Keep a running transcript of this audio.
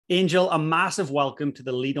Angel, a massive welcome to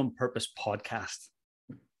the Lead on Purpose podcast.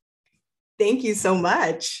 Thank you so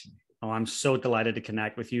much. Oh, I'm so delighted to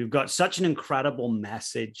connect with you. You've got such an incredible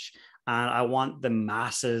message, and I want the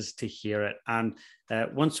masses to hear it. And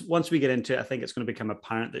once we get into it, I think it's going to become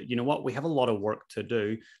apparent that, you know what, we have a lot of work to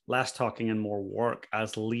do, less talking and more work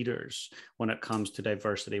as leaders when it comes to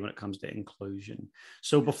diversity, when it comes to inclusion.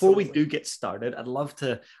 So before we do get started, I'd love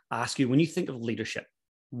to ask you, when you think of leadership,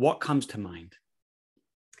 what comes to mind?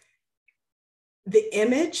 The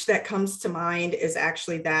image that comes to mind is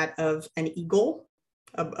actually that of an eagle,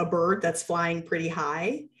 a bird that's flying pretty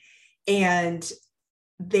high. And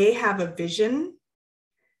they have a vision.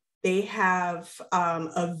 They have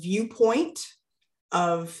a viewpoint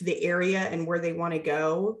of the area and where they want to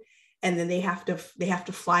go. And then they have to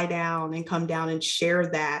fly down and come down and share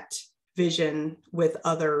that vision with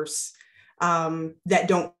others that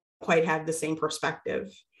don't quite have the same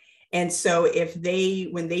perspective. And so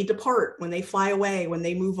when they depart, when they fly away, when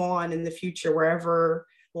they move on in the future, wherever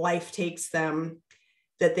life takes them,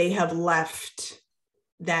 that they have left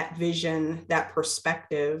that vision, that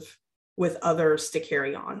perspective with others to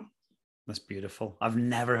carry on. That's beautiful. I've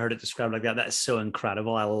never heard it described like that. That is so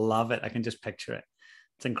incredible. I love it. I can just picture it.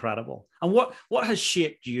 It's incredible. And what has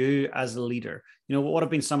shaped you as a leader? You know, what have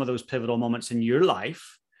been some of those pivotal moments in your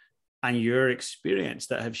life and your experience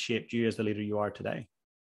that have shaped you as the leader you are today?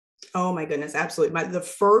 Oh my goodness, absolutely. The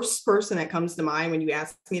first person that comes to mind when you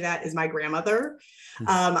ask me that is my grandmother.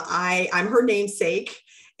 I'm her namesake,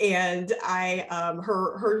 and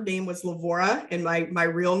her name was Lavora, and my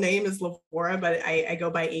real name is Lavora, but I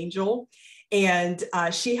go by Angel. And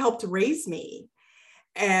she helped raise me.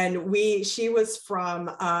 And she was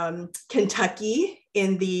from Kentucky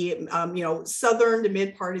in the southern to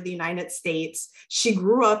mid part of the United States. She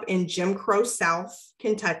grew up in Jim Crow South,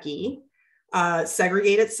 Kentucky.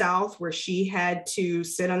 Segregated South, where she had to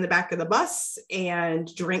sit on the back of the bus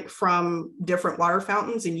and drink from different water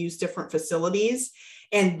fountains and use different facilities.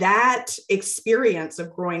 And that experience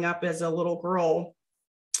of growing up as a little girl,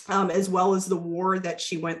 as well as the war that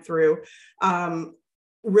she went through,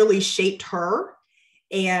 really shaped her.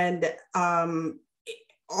 And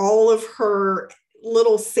all of her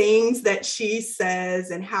little sayings that she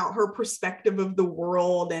says and how her perspective of the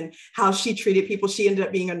world and how she treated people. She ended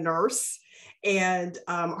up being a nurse. And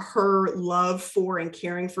her love for and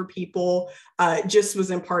caring for people just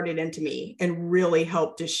was imparted into me and really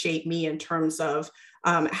helped to shape me in terms of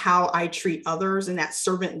how I treat others and that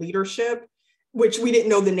servant leadership, which we didn't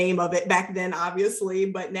know the name of it back then, obviously.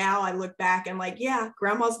 But now I look back and like, yeah,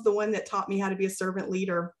 grandma's the one that taught me how to be a servant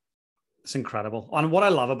leader. It's incredible. And what I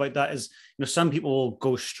love about that is, you know, some people will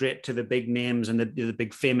go straight to the big names and the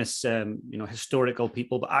big famous, historical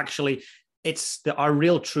people, but actually it's our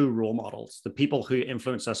real true role models. The people who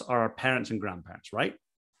influence us are our parents and grandparents, right?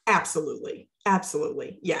 Absolutely.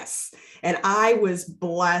 Absolutely. Yes. And I was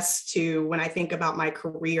blessed to, when I think about my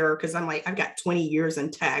career, because I'm like, I've got 20 years in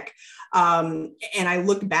tech. And I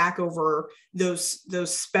look back over those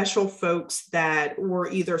special folks that were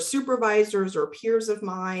either supervisors or peers of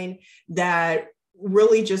mine that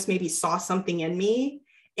really just maybe saw something in me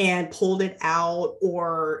and pulled it out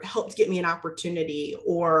or helped get me an opportunity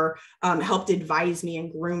or helped advise me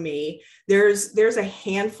and groom me. There's a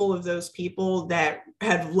handful of those people that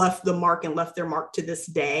have left the mark and left their mark to this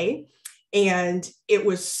day. And it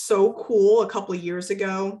was so cool a couple of years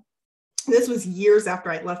ago. This was years after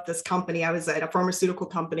I left this company. I was at a pharmaceutical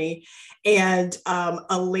company, and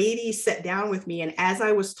a lady sat down with me. And as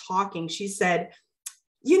I was talking, she said,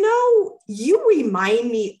 you know, you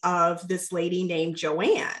remind me of this lady named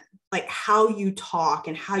Joanne, like how you talk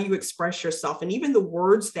and how you express yourself and even the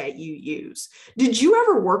words that you use. Did you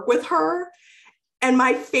ever work with her? And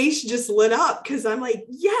my face just lit up because I'm like,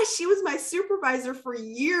 yeah, she was my supervisor for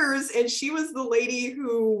years. And she was the lady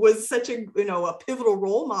who was such a pivotal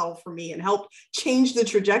role model for me and helped change the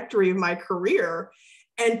trajectory of my career.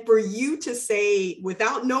 And for you to say,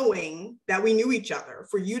 without knowing that we knew each other,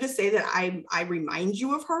 for you to say that I remind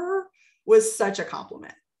you of her was such a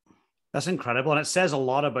compliment. That's incredible. And it says a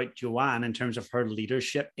lot about Joanne in terms of her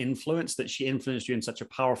leadership influence, that she influenced you in such a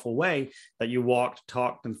powerful way that you walked,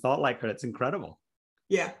 talked, and thought like her. It's incredible.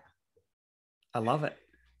 Yeah. I love it.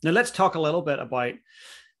 Now let's talk a little bit about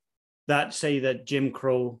that, say that Jim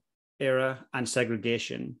Crow era and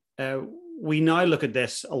segregation. We now look at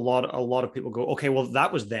this, a lot of people go, okay, well,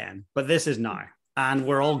 that was then, but this is now. And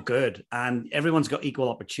we're all good. And everyone's got equal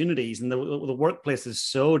opportunities. And the workplace is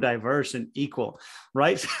so diverse and equal,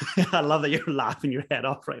 right? I love that you're laughing your head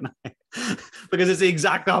off right now because it's the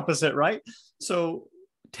exact opposite, right? So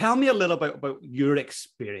tell me a little bit about your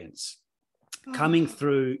experience coming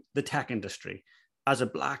through the tech industry, as a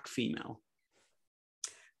Black female?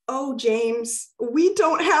 Oh, James, we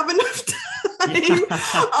don't have enough time.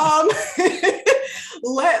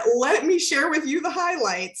 Let me share with you the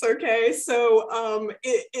highlights. Okay, so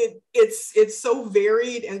it's so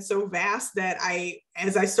varied and so vast that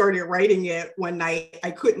as I started writing it one night,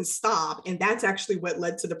 I couldn't stop, and that's actually what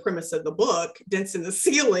led to the premise of the book, Dents in the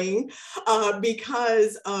Ceiling,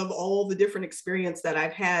 because of all the different experience that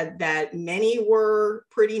I've had. That many were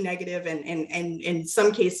pretty negative, and in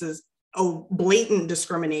some cases, blatant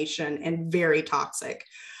discrimination and very toxic.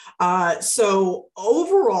 So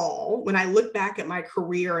overall, when I look back at my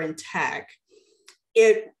career in tech,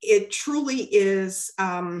 it truly is,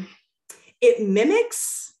 it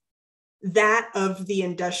mimics that of the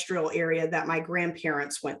industrial area that my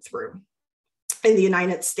grandparents went through in the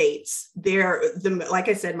United States. Like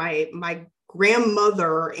I said, my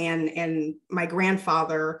grandmother and my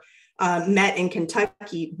grandfather met in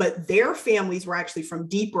Kentucky, but their families were actually from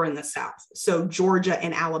deeper in the South, so Georgia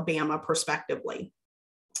and Alabama, respectively.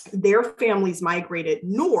 Their families migrated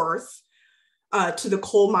north to the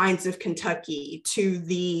coal mines of Kentucky, to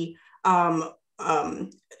the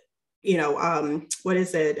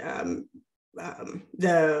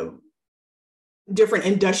the different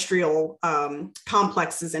industrial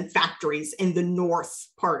complexes and factories in the north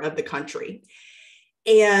part of the country.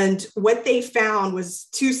 And what they found was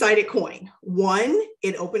two-sided coin. One,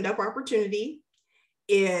 it opened up opportunity.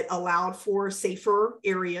 It allowed for safer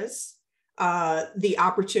areas. The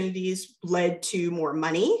opportunities led to more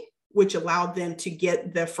money, which allowed them to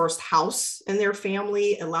get the first house in their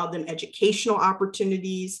family, allowed them educational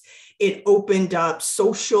opportunities. It opened up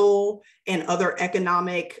social and other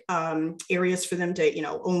economic areas for them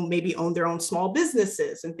to, maybe own their own small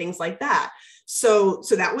businesses and things like that. So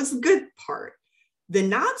that was the good part. The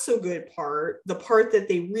not so good part, the part that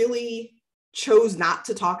they really chose not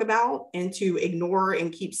to talk about and to ignore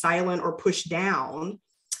and keep silent or push down,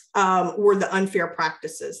 were the unfair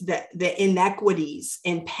practices, the inequities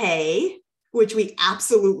in pay, which we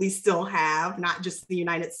absolutely still have, not just in the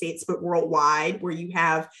United States, but worldwide, where you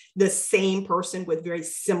have the same person with very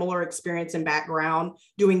similar experience and background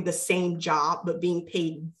doing the same job, but being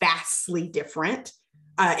paid vastly different.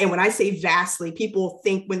 And when I say vastly, people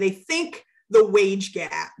think, when they think the wage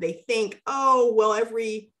gap, they think, oh, well,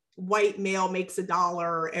 every white male makes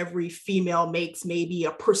 $1, every female makes maybe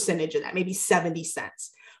a percentage of that, maybe 70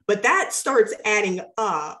 cents. But that starts adding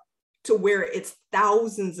up to where it's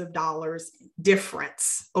thousands of dollars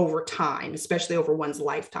difference over time, especially over one's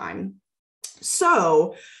lifetime.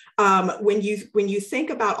 So when you think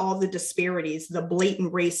about all the disparities, the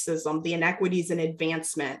blatant racism, the inequities in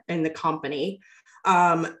advancement in the company,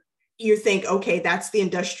 you think, okay, that's the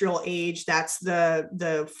industrial age, that's the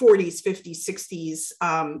 40s, 50s,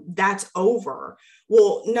 60s, that's over.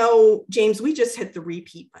 Well, no, James, we just hit the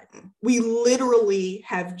repeat button. We literally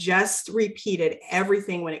have just repeated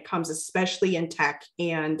everything when it comes, especially in tech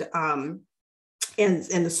and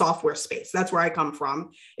in the software space. That's where I come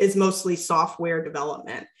from, is mostly software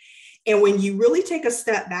development. And when you really take a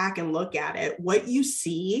step back and look at it, what you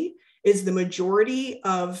see is the majority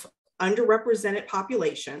of underrepresented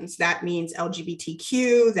populations. That means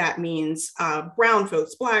LGBTQ, that means brown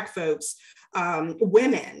folks, Black folks,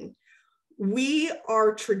 women. We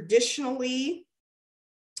are traditionally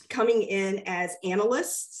coming in as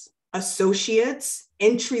analysts, associates,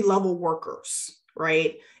 entry-level workers,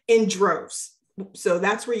 right? In droves. So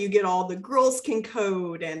that's where you get all the girls can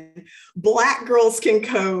code and Black girls can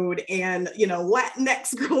code and,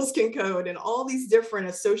 Latinx girls can code and all these different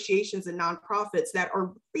associations and nonprofits that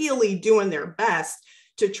are really doing their best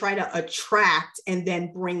to try to attract and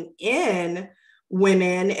then bring in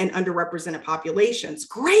women and underrepresented populations.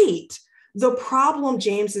 Great. The problem,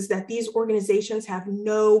 James, is that these organizations have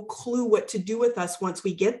no clue what to do with us once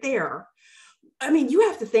we get there. I mean, you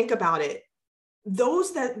have to think about it.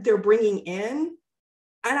 Those that they're bringing in,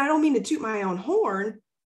 and I don't mean to toot my own horn,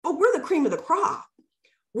 but we're the cream of the crop.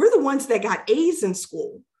 We're the ones that got A's in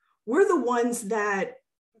school. We're the ones that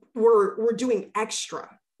were doing extra,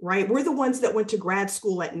 right? We're the ones that went to grad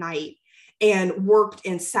school at night and worked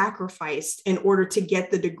and sacrificed in order to get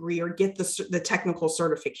the degree or get the technical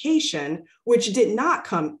certification, which did not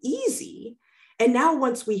come easy. And now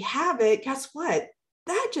once we have it, guess what?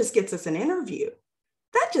 That just gets us an interview.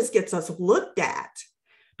 That just gets us looked at,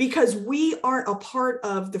 because we aren't a part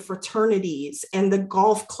of the fraternities and the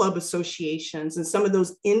golf club associations and some of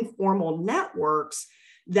those informal networks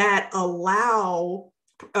that allow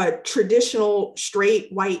traditional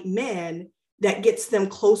straight white men that gets them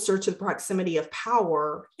closer to the proximity of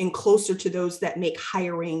power and closer to those that make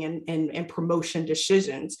hiring and promotion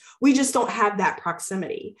decisions. We just don't have that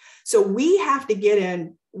proximity. So we have to get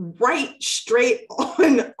in right straight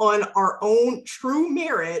on our own true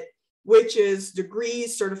merit, which is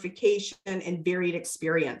degrees, certification, and varied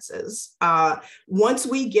experiences. Once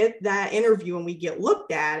we get that interview and we get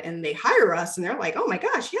looked at and they hire us and they're like, oh my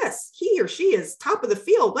gosh, yes, he or she is top of the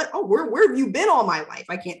field. But where have you been all my life?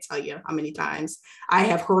 I can't tell you how many times I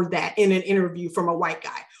have heard that in an interview from a white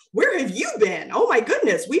guy. Where have you been? Oh my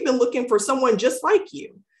goodness, we've been looking for someone just like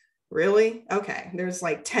you. Really? Okay, there's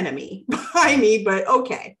like 10 of me behind me, but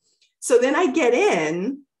okay. So then I get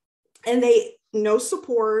in and no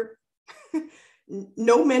support,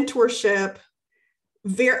 no mentorship.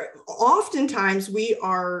 Very oftentimes we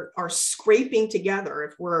are scraping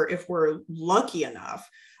together, if we're lucky enough,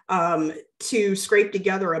 to scrape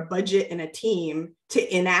together a budget and a team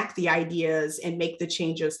to enact the ideas and make the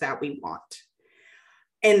changes that we want.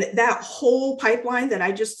 And that whole pipeline that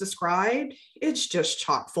I just described, it's just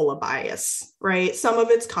chock full of bias, right? Some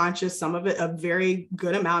of it's conscious, some of it, a very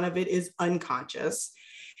good amount of it is unconscious.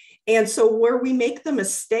 And so where we make the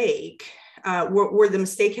mistake, where the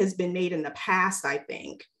mistake has been made in the past, I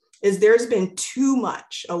think, is there's been too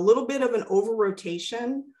much, a little bit of an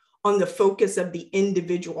over-rotation on the focus of the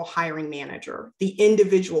individual hiring manager, the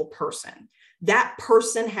individual person. That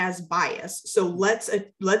person has bias. So let's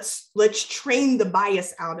train the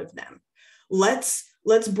bias out of them. Let's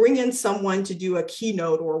bring in someone to do a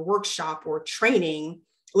keynote or a workshop or training.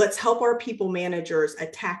 Let's help our people managers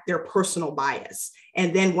attack their personal bias.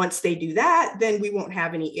 And then once they do that, then we won't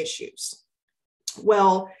have any issues.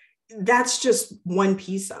 Well, that's just one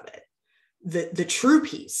piece of it. The true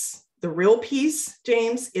piece, the real piece,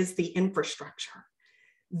 James, is the infrastructure,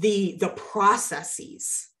 the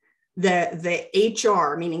processes, the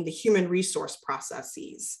HR, meaning the human resource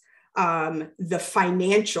processes, the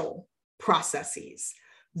financial processes.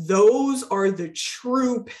 Those are the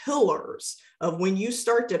true pillars of when you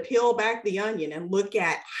start to peel back the onion and look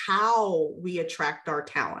at how we attract our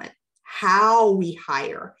talent, how we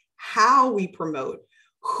hire, how we promote,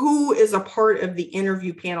 who is a part of the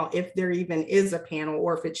interview panel, if there even is a panel,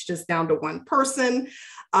 or if it's just down to one person.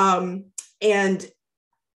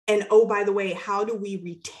 And oh, by the way, how do we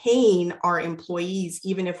retain our employees,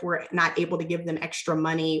 even if we're not able to give them extra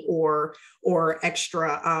money or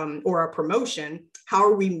extra or a promotion? How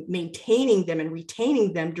are we maintaining them and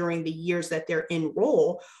retaining them during the years that they're in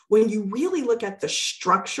role? When you really look at the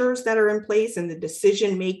structures that are in place and the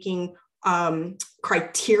decision-making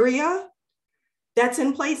criteria that's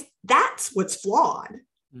in place, that's what's flawed.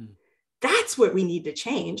 That's what we need to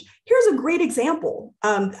change. Here's a great example.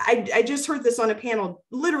 I just heard this on a panel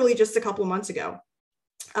literally just a couple of months ago.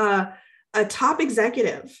 A top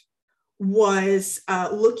executive was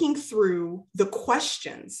looking through the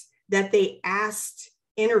questions that they asked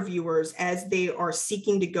interviewers as they are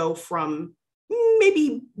seeking to go from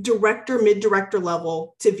maybe director, mid-director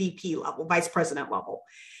level to VP level, vice president level.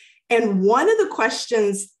 And one of the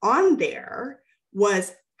questions on there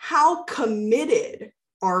was, how committed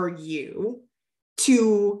are you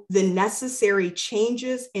to the necessary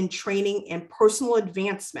changes in training and personal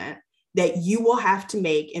advancement that you will have to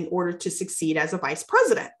make in order to succeed as a vice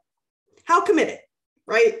president? How committed,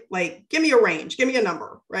 right? Like, give me a range, give me a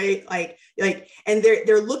number, right? Like, and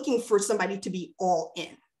they're looking for somebody to be all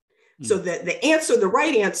in. So the answer, the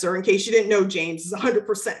right answer, in case you didn't know, James, is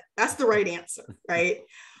 100%. That's the right answer, right?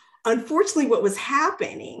 Unfortunately, what was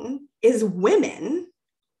happening is women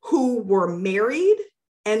who were married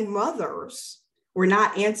and mothers were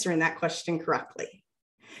not answering that question correctly.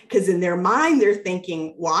 Because in their mind, they're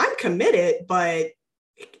thinking, well, I'm committed, but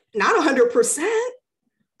not 100%.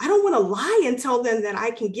 I don't want to lie and tell them that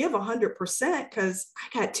I can give 100% because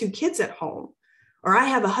I got 2 kids at home, or I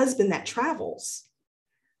have a husband that travels.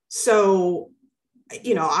 So,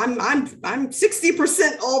 you know, I'm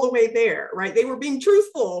 60% all the way there, right? They were being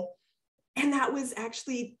truthful. And that was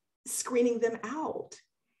actually screening them out.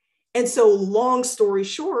 And so, long story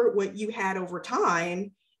short, what you had over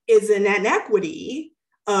time is an inequity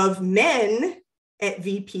of men at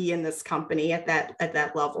VP in this company at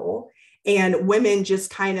that level, and women just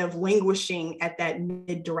kind of languishing at that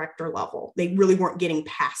mid-director level. They really weren't getting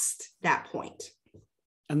past that point.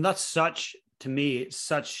 And that's such, to me, it's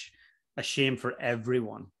such a shame for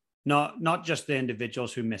everyone, not just the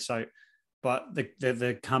individuals who miss out, but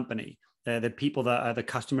the company. The people that are the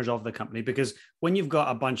customers of the company, because when you've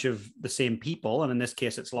got a bunch of the same people, and in this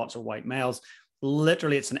case, it's lots of white males,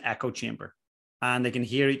 literally it's an echo chamber. and they can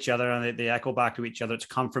hear each other and they echo back to each other. It's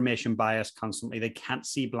confirmation bias constantly. They can't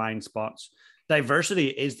see blind spots. Diversity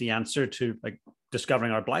is the answer to like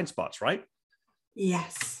discovering our blind spots, right?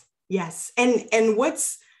 Yes. Yes. And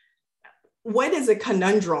what is a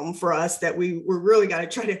conundrum for us that we're really got to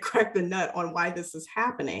try to crack the nut on why this is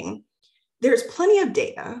happening? There's plenty of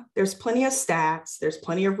data, there's plenty of stats, there's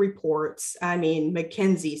plenty of reports. I mean,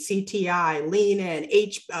 McKinsey, CTI, Lean In,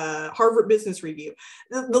 Harvard Business Review.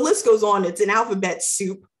 The list goes on. It's an alphabet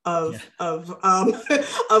soup of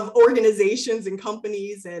of organizations and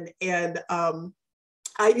companies and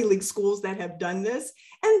Ivy League schools that have done this.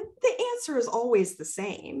 And the answer is always the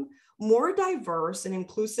same. More diverse and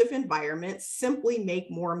inclusive environments simply make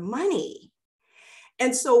more money.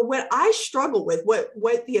 And so what I struggle with,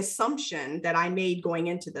 what the assumption that I made going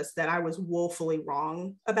into this that I was woefully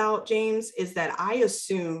wrong about, James, is that I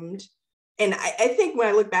assumed, and I think when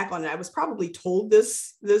I look back on it, I was probably told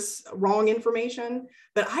this wrong information,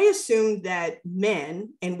 but I assumed that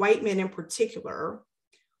men, and white men in particular,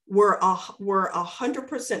 were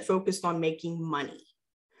 100% focused on making money.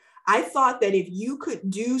 I thought that if you could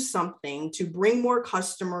do something to bring more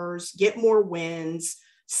customers, get more wins,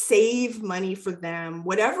 save money for them,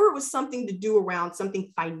 whatever it was something to do around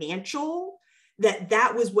something financial,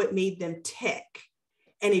 that was what made them tick.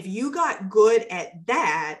 And if you got good at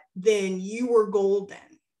that, then you were golden.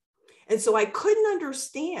 And so I couldn't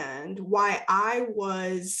understand why I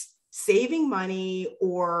was saving money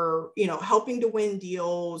or, helping to win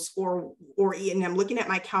deals or, and I'm looking at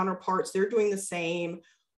my counterparts, they're doing the same.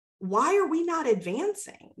 Why are we not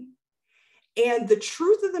advancing? And the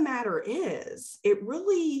truth of the matter is,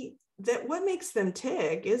 that what makes them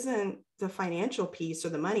tick isn't the financial piece or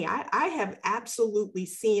the money. I have absolutely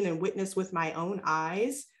seen and witnessed with my own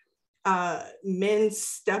eyes men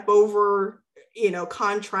step over,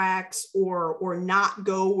 contracts or not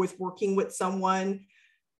go with working with someone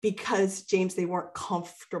because, James, they weren't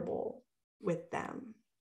comfortable with them.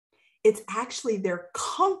 It's actually their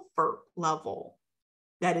comfort level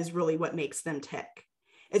that is really what makes them tick.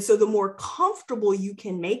 And so the more comfortable you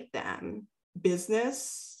can make them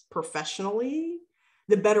business, professionally,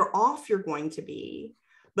 the better off you're going to be.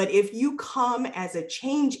 But if you come as a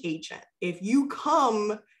change agent, if you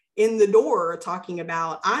come in the door talking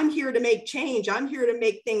about, I'm here to make change, I'm here to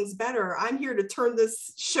make things better, I'm here to turn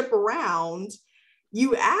this ship around,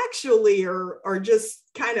 you actually are just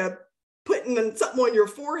kind of putting something on your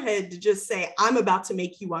forehead to just say, I'm about to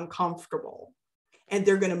make you uncomfortable. And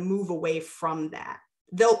they're going to move away from that.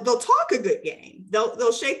 They'll talk a good game.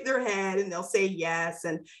 They'll shake their head and they'll say yes.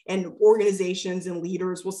 And organizations and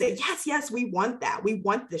leaders will say, yes, we want that. We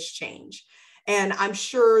want this change. And I'm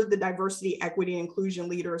sure the diversity, equity, and inclusion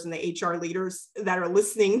leaders and the HR leaders that are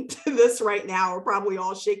listening to this right now are probably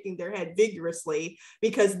all shaking their head vigorously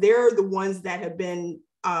because they're the ones that have been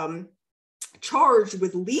charged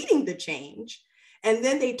with leading the change. And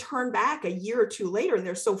then they turn back a year or two later and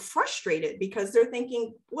they're so frustrated because they're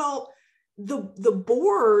thinking, well, the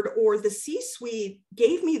board or the C-suite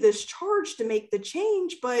gave me this charge to make the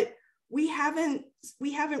change, but we haven't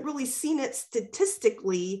really seen it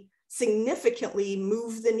statistically significantly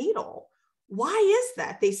move the needle. Why is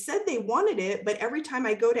that? They said they wanted it, but every time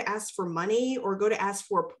I go to ask for money or go to ask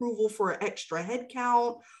for approval for an extra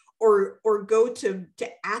headcount or go to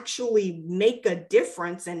actually make a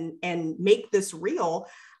difference and make this real,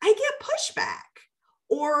 I get pushback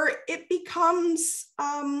or it becomes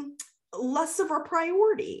less of a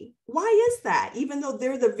priority. Why is that? Even though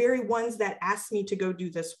they're the very ones that asked me to go do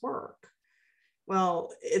this work.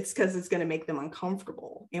 Well, it's because it's going to make them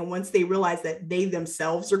uncomfortable. And once they realize that they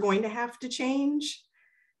themselves are going to have to change,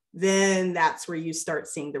 then that's where you start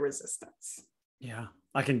seeing the resistance. Yeah,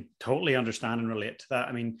 I can totally understand and relate to that.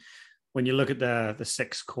 I mean, when you look at the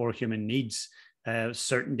 6 core human needs,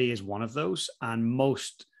 certainty is one of those. And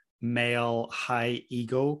most male high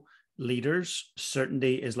ego leaders,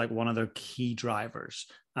 certainty is like one of their key drivers.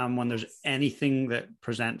 And when there's anything that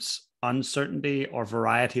presents uncertainty or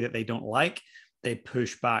variety that they don't like, they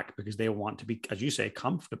push back because they want to be, as you say,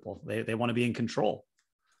 comfortable. They want to be in control.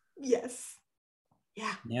 Yes.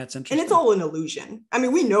 Yeah. Yeah, it's interesting. And it's all an illusion. I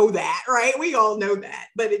mean, we know that, right? We all know that,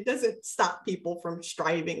 but it doesn't stop people from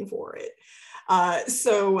striving for it.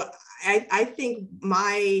 So I think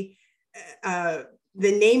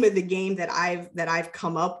the name of the game that I've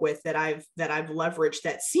come up with, that I've leveraged,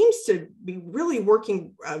 that seems to be really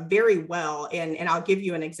working very well. And I'll give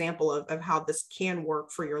you an example of how this can work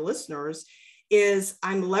for your listeners. Is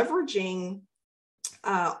I'm leveraging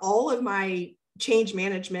all of my change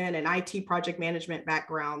management and IT project management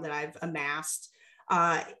background that I've amassed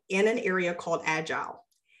in an area called Agile.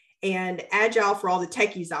 And agile, for all the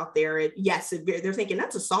techies out there, they're thinking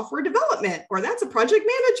that's a software development or that's a project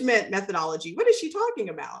management methodology. What is she talking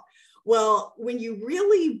about? Well, when you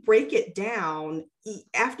really break it down,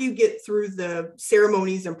 after you get through the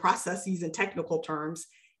ceremonies and processes and technical terms,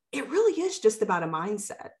 it really is just about a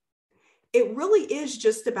mindset. It really is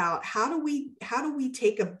just about how do we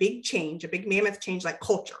take a big change, a big mammoth change like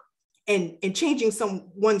culture, and changing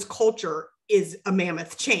someone's culture is a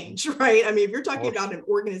mammoth change, right? I mean, if you're talking about an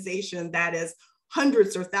organization that is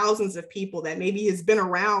hundreds or thousands of people that maybe has been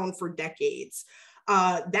around for decades,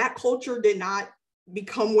 that culture did not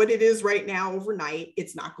become what it is right now overnight.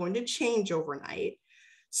 It's not going to change overnight.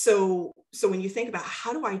 So when you think about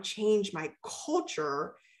how do I change my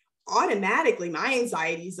culture, automatically my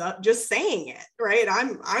anxiety's up just saying it, right?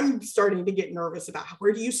 I'm starting to get nervous about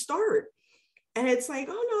where do you start? And it's like,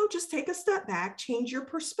 oh no, just take a step back, change your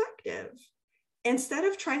perspective. Instead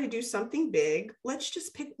of trying to do something big, let's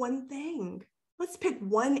just pick one thing. Let's pick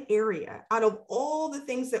one area out of all the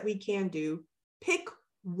things that we can do, pick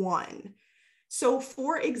one. So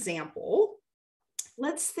for example,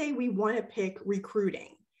 let's say we want to pick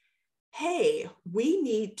recruiting. Hey, we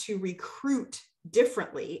need to recruit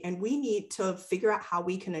differently, and we need to figure out how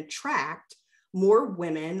we can attract more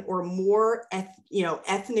women or more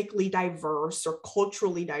ethnically diverse or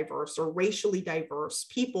culturally diverse or racially diverse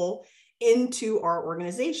people into our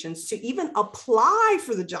organizations to even apply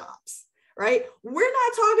for the jobs, right? We're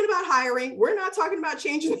not talking about hiring. We're not talking about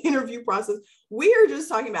changing the interview process. We are just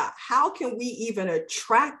talking about how can we even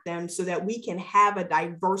attract them so that we can have a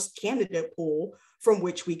diverse candidate pool from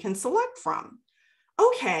which we can select from.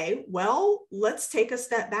 Okay, well, let's take a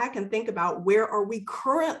step back and think about where are we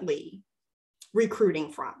currently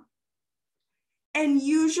recruiting from? And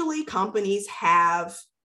usually companies have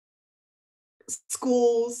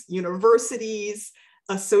schools, universities,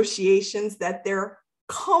 associations that they're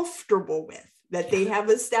comfortable with, that they have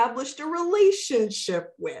established a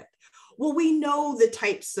relationship with. Well, we know the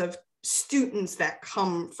types of students that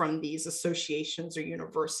come from these associations or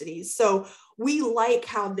universities. So we like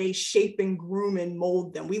how they shape and groom and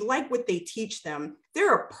mold them. We like what they teach them.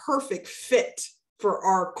 They're a perfect fit for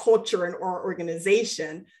our culture and our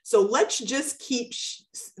organization. So let's just keep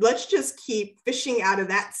fishing out of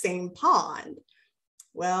that same pond.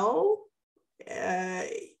 Well,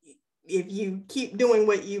 if you keep doing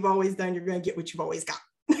what you've always done, you're going to get what you've always got.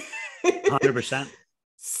 100%.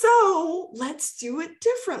 So let's do it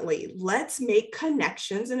differently. Let's make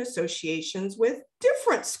connections and associations with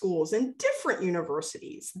different schools and different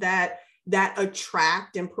universities that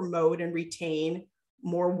attract and promote and retain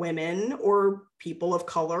more women or people of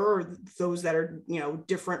color or those that are,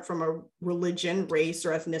 different from a religion, race,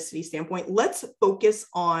 or ethnicity standpoint. Let's focus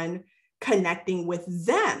on connecting with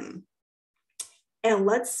them. And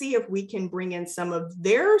let's see if we can bring in some of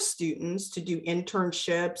their students to do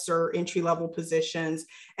internships or entry-level positions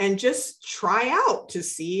and just try out to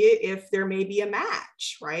see if there may be a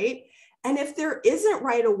match, right? And if there isn't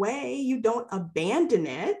right away, you don't abandon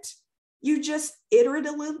it. You just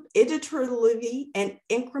iteratively and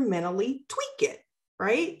incrementally tweak it,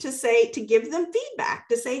 right? To give them feedback,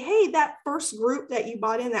 to say, hey, that first group that you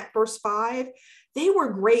bought in, that first 5, they were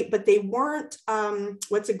great, but they weren't,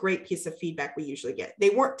 what's a great piece of feedback we usually get?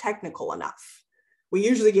 They weren't technical enough. We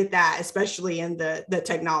usually get that, especially in the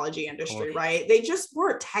technology industry, right? They just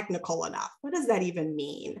weren't technical enough. What does that even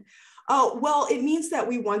mean? Oh, well, it means that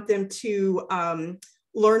we want them to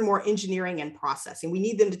learn more engineering and processing. We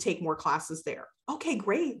need them to take more classes there. Okay,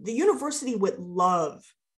 great. The university would love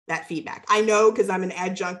that feedback. I know because I'm an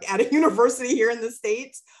adjunct at a university here in the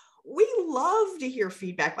States. We love to hear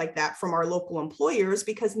feedback like that from our local employers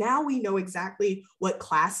because now we know exactly what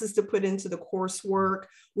classes to put into the coursework.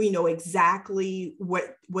 We know exactly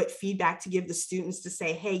what feedback to give the students to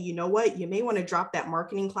say, hey, you know what? You may want to drop that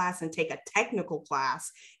marketing class and take a technical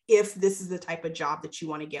class if this is the type of job that you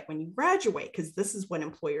want to get when you graduate, because this is what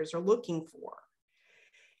employers are looking for.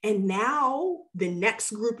 And now the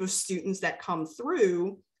next group of students that come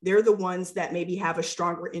through, they're the ones that maybe have a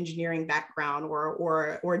stronger engineering background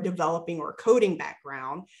or developing or coding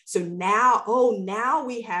background. So now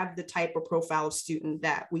we have the type of profile of student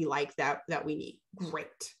that we like, that we need.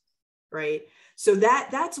 Great, right? So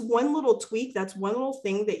that's one little tweak. That's one little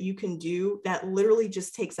thing that you can do that literally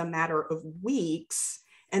just takes a matter of weeks.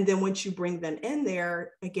 And then once you bring them in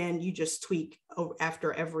there, again, you just tweak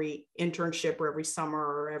after every internship or every summer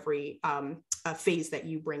or every phase that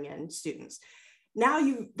you bring in students. Now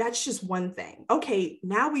that's just one thing. Okay,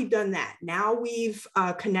 now we've done that. Now we've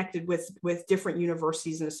connected with different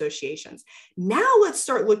universities and associations. Now let's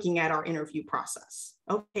start looking at our interview process.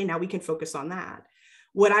 Okay, now we can focus on that.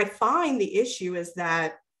 What I find the issue is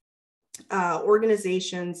that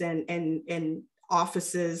organizations and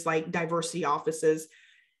offices, like diversity offices,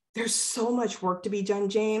 there's so much work to be done,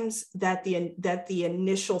 James, that the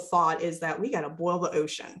initial thought is that we got to boil the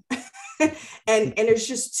ocean. and there's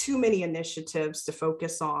just too many initiatives to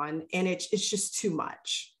focus on, and it's just too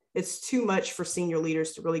much. It's too much for senior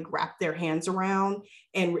leaders to really wrap their hands around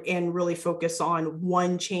and really focus on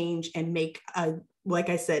one change and make like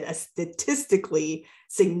I said, a statistically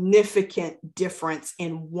significant difference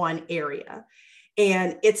in one area.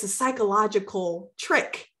 And it's a psychological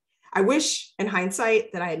trick. I wish in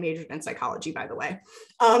hindsight that I had majored in psychology, by the way,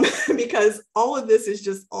 because all of this is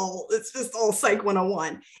it's just all Psych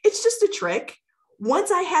 101. It's just a trick.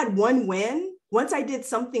 Once I had one win, once I did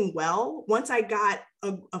something well, once I got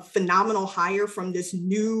a phenomenal hire from this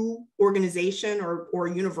new organization or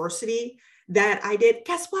university that I did,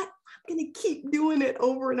 guess what? I'm going to keep doing it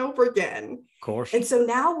over and over again. Of course. And so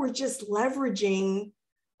now we're just leveraging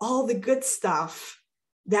all the good stuff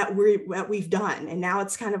that we've done. And now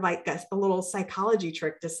it's kind of like a little psychology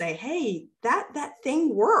trick to say, hey, that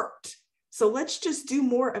thing worked. So let's just do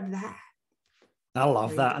more of that. I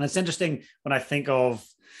love that. And it's interesting when I think of,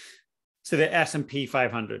 so the S&P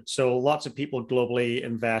 500. So lots of people globally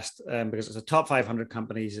invest because it's the top 500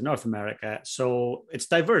 companies in North America. So it's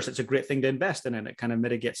diverse. It's a great thing to invest in, and it kind of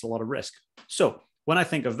mitigates a lot of risk. So when I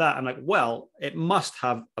think of that, I'm like, well, it must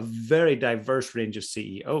have a very diverse range of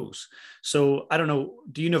CEOs. So I don't know.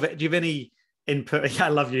 Do you have any input? I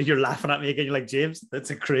love you. You're laughing at me again. You're like, James,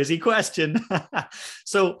 that's a crazy question.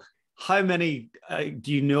 So how many,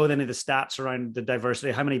 do you know any of the stats around the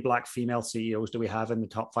diversity? How many Black female CEOs do we have in the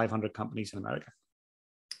top 500 companies in America?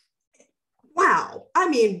 Wow. I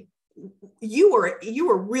mean, you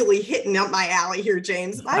were really hitting up my alley here,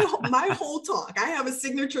 James. My whole talk, I have a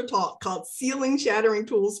signature talk called Ceiling Shattering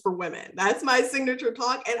Tools for Women. That's my signature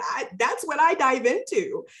talk. And that's what I dive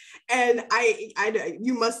into. And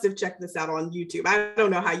you must have checked this out on YouTube. I don't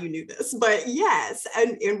know how you knew this, but yes.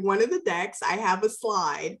 And in one of the decks, I have a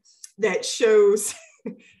slide that shows,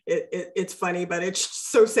 it's funny, but it's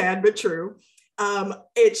so sad, but true.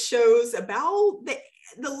 It shows about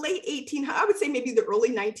the late 1800s, I would say maybe the early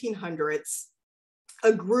 1900s,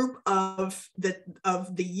 a group of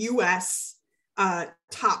the US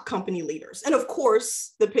top company leaders. And of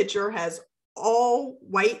course, the picture has all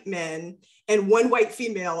white men and one white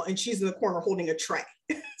female, and she's in the corner holding a tray.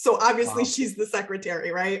 So obviously she's the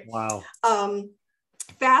secretary, right? Wow.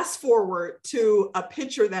 Fast forward to a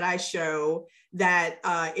picture that I show that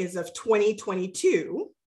is of 2022.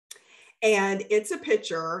 And it's a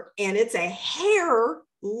picture, and it's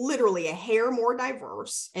literally a hair more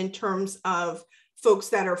diverse in terms of folks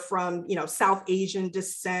that are from, South Asian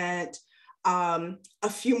descent, a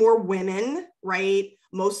few more women, right?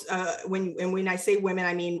 Most, when I say women,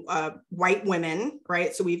 I mean white women,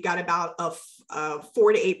 right? So we've got about a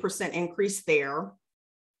 4 to 8% increase there.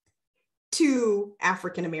 2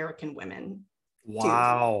 African-American women.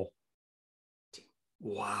 Wow.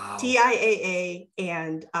 Wow. TIAA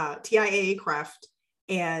and TIAA Creft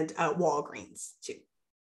and Walgreens too.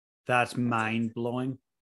 That's mind-blowing.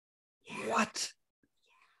 Yeah. What?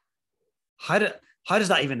 How does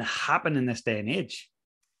that even happen in this day and age?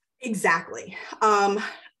 Exactly.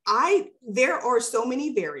 There are so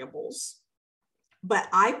many variables, but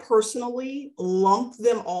I personally lump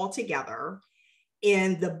them all together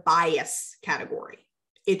in the bias category.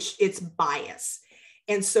 It's bias.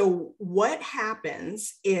 And so what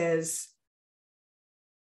happens is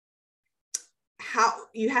how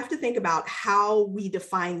you have to think about how we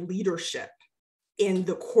define leadership in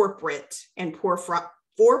the corporate and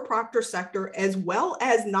for-profit sector, as well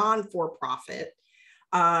as non-for-profit,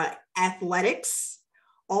 athletics,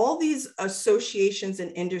 all these associations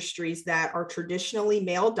and industries that are traditionally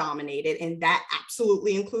male dominated, and that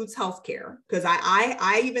absolutely includes healthcare. Because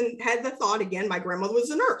I even had the thought, again, my grandmother was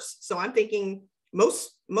a nurse. So I'm thinking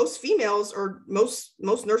most females or most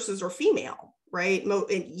nurses are female, right?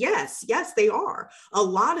 And yes, they are. A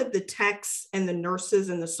lot of the techs and the nurses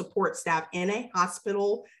and the support staff in a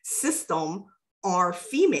hospital system are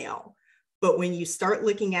female. But when you start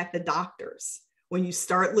looking at the doctors, when you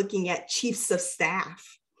start looking at chiefs of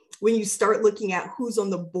staff, when you start looking at who's on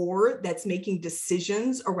the board that's making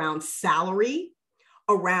decisions around salary,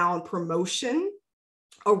 around promotion,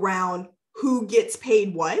 around who gets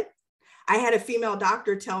paid what. I had a female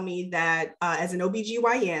doctor tell me that as an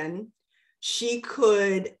OBGYN, she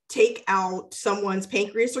could take out someone's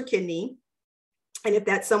pancreas or kidney. And if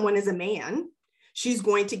that someone is a man, she's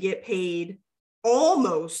going to get paid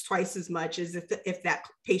almost twice as much as if that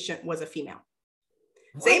patient was a female.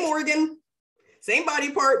 What? Same organ, same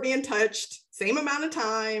body part being touched, same amount of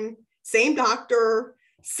time, same doctor.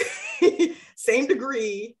 same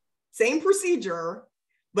degree, same procedure.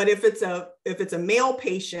 But if it's a male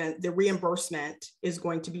patient, the reimbursement is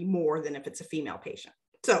going to be more than if it's a female patient.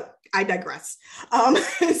 So I digress.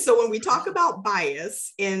 So when we talk about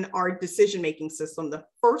bias in our decision-making system, the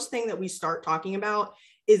first thing that we start talking about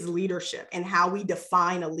is leadership and how we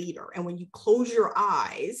define a leader. And when you close your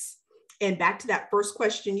eyes, and back to that first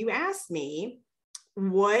question you asked me,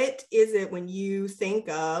 what is it when you think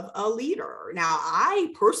of a leader? Now,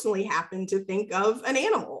 I personally happen to think of an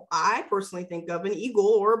animal. I personally think of an eagle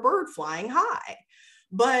or a bird flying high,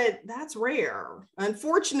 but that's rare.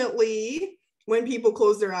 Unfortunately, when people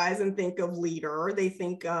close their eyes and think of leader, they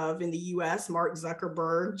think of, in the US, Mark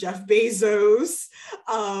Zuckerberg, Jeff Bezos,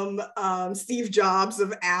 Steve Jobs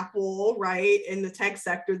of Apple, right? In the tech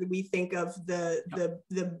sector, that we think of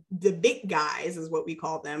the big guys, is what we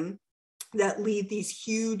call them, that lead these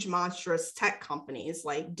huge, monstrous tech companies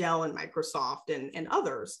like Dell and Microsoft and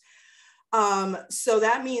others. So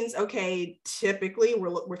that means, okay, typically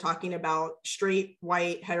we're talking about straight,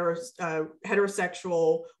 white,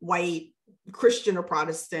 heterosexual, white, Christian or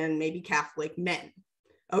Protestant, maybe Catholic men.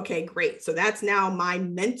 Okay, great. So that's now my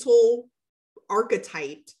mental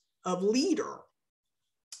archetype of leader.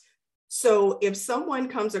 So if someone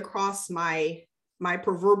comes across my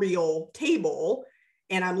proverbial table,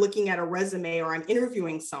 and I'm looking at a resume, or I'm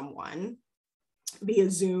interviewing someone via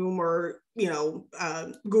Zoom or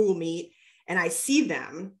Google Meet, and I see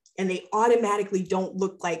them and they automatically don't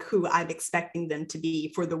look like who I'm expecting them to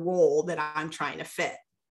be for the role that I'm trying to fit,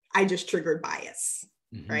 I just triggered bias,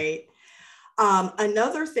 right?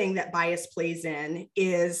 Another thing that bias plays in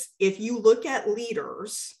is, if you look at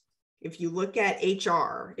leaders, if you look at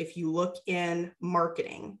HR, if you look in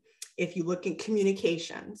marketing, if you look in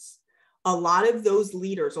communications, a lot of those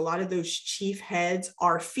leaders, a lot of those chief heads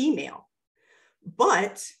are female,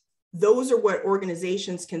 but those are what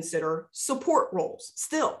organizations consider support roles.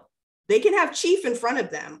 Still, they can have chief in front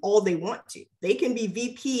of them all they want to. They can be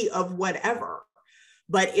VP of whatever.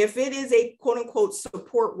 But if it is a quote unquote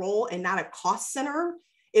support role and not a cost center,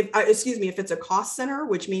 if it's a cost center,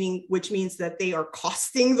 which means that they are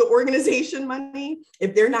costing the organization money,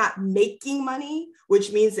 if they're not making money,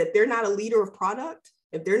 which means that they're not a leader of product,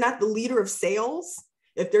 if they're not the leader of sales,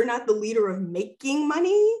 if they're not the leader of making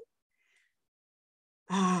money,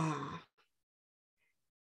 how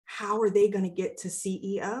are they going to get to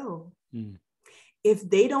CEO? If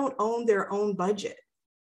they don't own their own budget,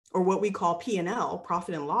 or what we call P&L,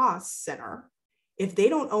 profit and loss center, if they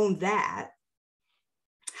don't own that,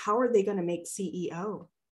 how are they going to make CEO?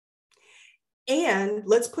 And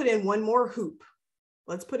let's put in one more hoop.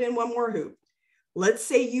 Let's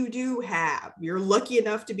say you're lucky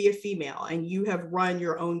enough to be a female and you have run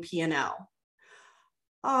your own P&L.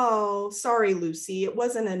 Oh, sorry, Lucy, it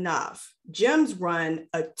wasn't enough. Jim's run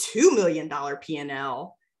a $2 million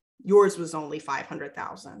P&L. Yours was only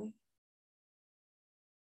 $500,000.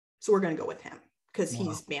 So we're going to go with him because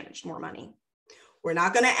he's managed more money. We're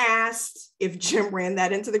not going to ask if Jim ran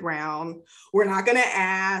that into the ground. We're not going to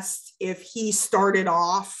ask if he started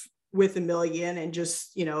off with $1 million and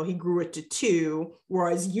just, he grew it to 2,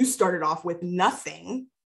 whereas you started off with nothing,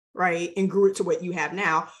 right? And grew it to what you have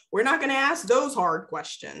now. We're not going to ask those hard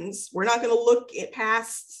questions. We're not going to look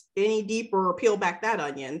past any deeper or peel back that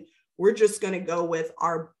onion. We're just going to go with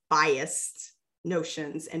our biased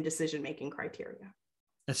notions and decision-making criteria.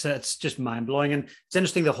 It's just mind-blowing. And it's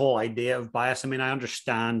interesting, the whole idea of bias. I mean, I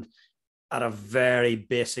understand at a very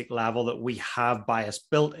basic level that we have bias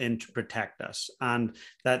built in to protect us, and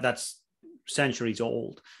that's centuries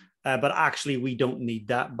old. But actually, we don't need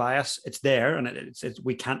that bias. It's there, and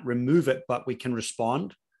we can't remove it, but we can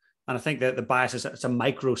respond. And I think that the bias it's a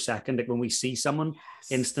microsecond. Like when we see someone,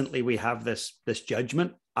 instantly we have this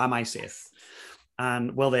judgment: am I safe?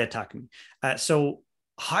 And will they attack me? So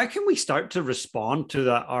how can we start to respond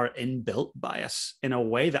to our inbuilt bias in a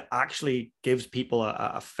way that actually gives people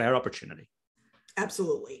a fair opportunity?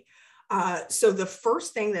 Absolutely. So the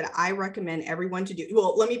first thing that I recommend everyone to do,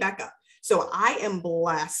 well, let me back up. So I am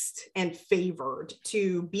blessed and favored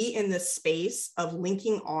to be in this space of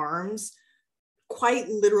linking arms quite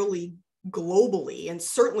literally globally, and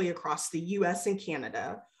certainly across the US and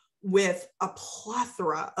Canada, with a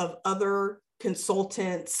plethora of other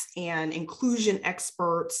consultants and inclusion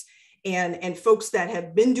experts and folks that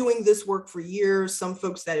have been doing this work for years, some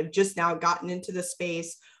folks that have just now gotten into the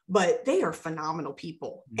space, but they are phenomenal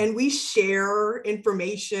people. And we share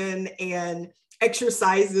information and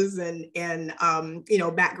exercises and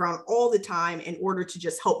background all the time in order to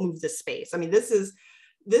just help move the space. I mean, this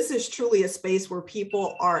is truly a space where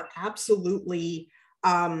people are absolutely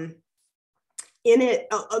in it,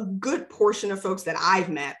 a good portion of folks that I've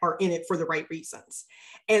met are in it for the right reasons.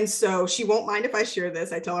 And so she won't mind if I share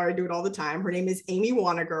this. I tell her I do it all the time. Her name is Amy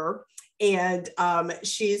Waniger, and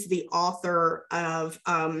she's the author of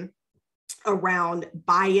Around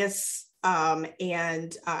Bias.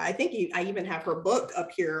 And I think I even have her book up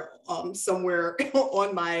here somewhere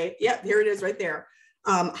on my, here it is right there.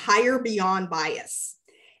 Higher Beyond Bias.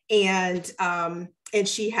 And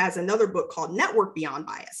she has another book called Network Beyond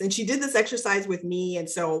Bias. And she did this exercise with me. And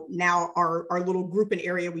so now our little group and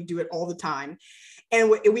area, we do it all the time. And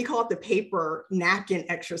we call it the paper napkin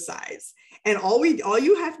exercise. And all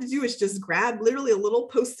you have to do is just grab literally a little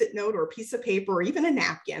Post-it note or a piece of paper or even a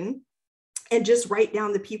napkin and just write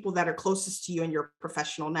down the people that are closest to you in your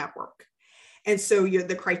professional network. And so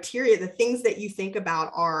the criteria, the things that you think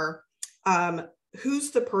about are,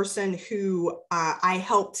 who's the person who I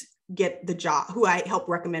helped get the job, who I helped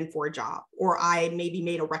recommend for a job, or I maybe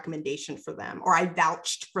made a recommendation for them, or I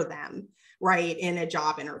vouched for them, right, in a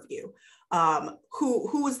job interview.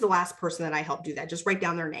 Who was the last person that I helped do that? Just write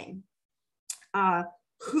down their name.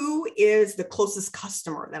 Who is the closest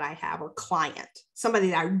customer that I have or client?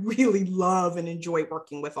 Somebody that I really love and enjoy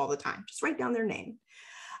working with all the time. Just write down their name.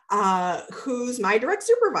 Who's my direct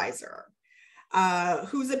supervisor?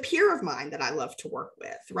 Who's a peer of mine that I love to work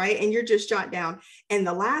with, right? And you're just jot down. And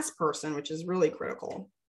the last person, which is really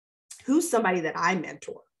critical, who's somebody that I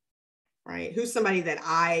mentor, right? Who's somebody that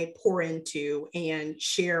I pour into and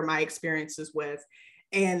share my experiences with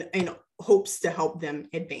and hopes to help them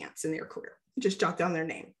advance in their career. Just jot down their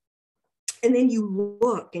name. And then you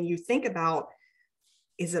look and you think about,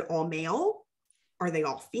 is it all male? Are they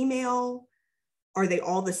all female? Are they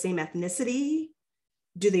all the same ethnicity?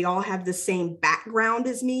 Do they all have the same background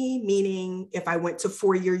as me? Meaning if I went to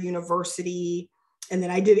 4-year university and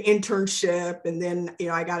then I did internship and then,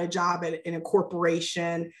 I got a job in a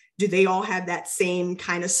corporation, do they all have that same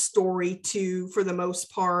kind of story too, for the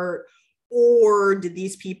most part? Or did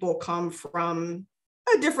these people come from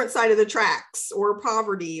a different side of the tracks or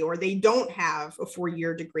poverty, or they don't have a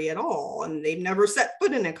 4-year degree at all and they've never set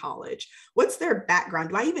foot in a college? What's their background?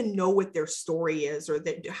 Do I even know what their story is? Or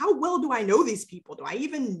how well do I know these people? Do I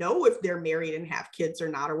even know if they're married and have kids or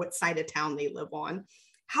not, or what side of town they live on?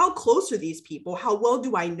 How close are these people? How well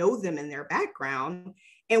do I know them in their background?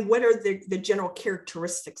 And what are the general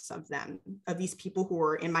characteristics of them, of these people who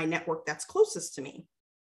are in my network that's closest to me?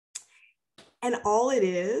 And all it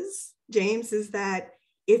is, James, is that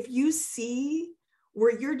if you see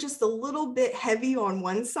where you're just a little bit heavy on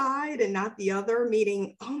one side and not the other,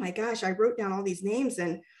 meaning, oh my gosh, I wrote down all these names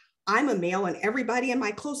and I'm a male and everybody in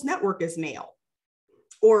my close network is male.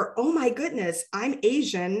 Or, oh my goodness, I'm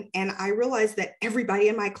Asian and I realize that everybody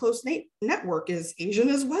in my close network is Asian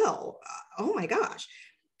as well. Oh my gosh.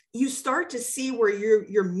 You start to see where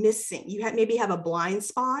you're missing. You maybe have a blind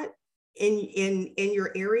spot in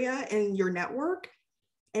your area and your network.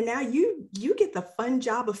 And now you get the fun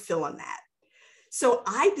job of filling that. So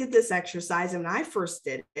I did this exercise, and when I first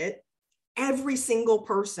did it, every single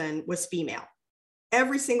person was female.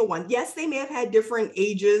 Every single one. Yes, they may have had different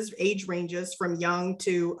age ranges from young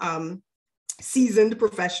to seasoned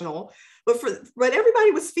professional, but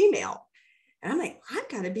everybody was female. And I'm like, I've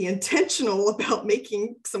got to be intentional about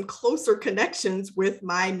making some closer connections with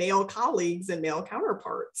my male colleagues and male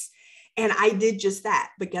counterparts. And I did just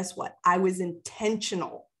that. But guess what? I was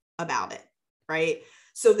intentional about it, right?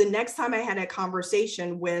 So the next time I had a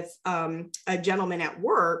conversation with a gentleman at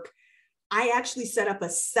work, I actually set up a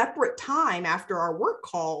separate time after our work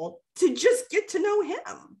call to just get to know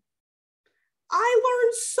him. I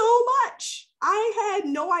learned so much. I had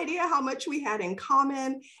no idea how much we had in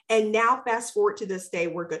common. And now fast forward to this day,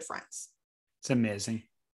 we're good friends. It's amazing.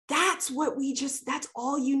 That's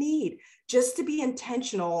all you need, just to be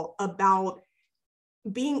intentional about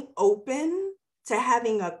being open to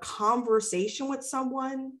having a conversation with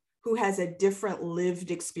someone who has a different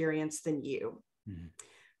lived experience than you. Mm-hmm.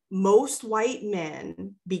 Most white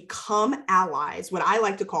men become allies, what I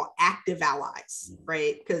like to call active allies,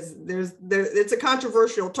 right? Because it's a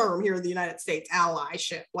controversial term here in the United States,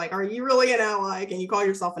 allyship. Like, are you really an ally? Can you call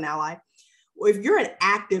yourself an ally? Well, if you're an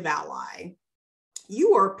active ally,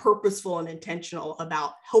 you are purposeful and intentional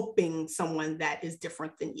about helping someone that is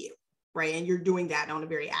different than you, right? And you're doing that on a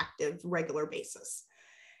very active, regular basis.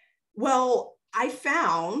 Well, I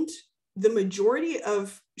found the majority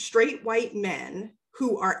of straight white men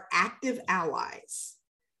who are active allies,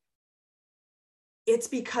 it's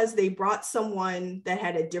because they brought someone that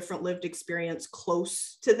had a different lived experience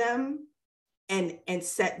close to them and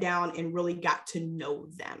sat down and really got to know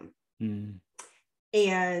them. Mm.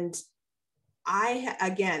 And I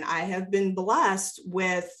have been blessed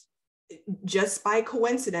with just by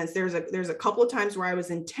coincidence, there's a couple of times where I was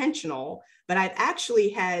intentional, but I've actually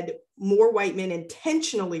had more white men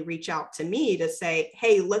intentionally reach out to me to say,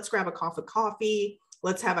 hey, let's grab a cup of coffee.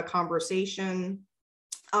 Let's have a conversation.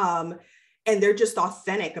 And they're just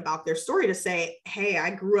authentic about their story to say, hey, I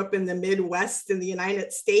grew up in the Midwest in the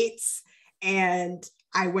United States, and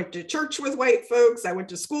I went to church with white folks. I went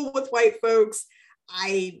to school with white folks.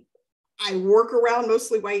 I work around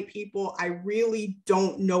mostly white people. I really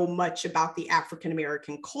don't know much about the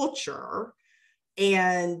African-American culture.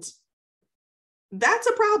 And that's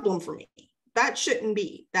a problem for me. That shouldn't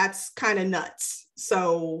be. That's kind of nuts.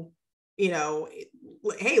 So,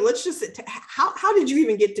 hey, let's just, how did you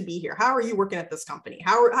even get to be here? How are you working at this company?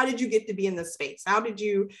 How did you get to be in this space? How did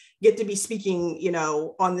you get to be speaking,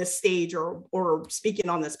 on this stage or speaking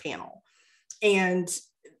on this panel? And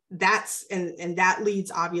that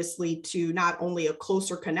leads obviously to not only a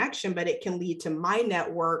closer connection, but it can lead to my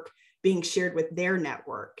network being shared with their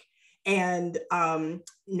network. And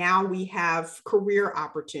now we have career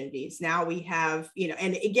opportunities. Now we have,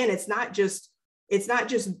 and again, it's not just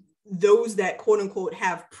those that quote unquote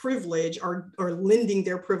have privilege are lending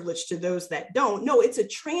their privilege to those that don't. No, it's a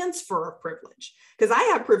transfer of privilege, because I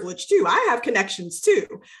have privilege too. I have connections too.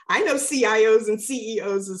 I know CIOs and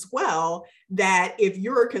CEOs as well, that if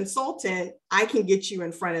you're a consultant, I can get you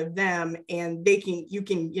in front of them and you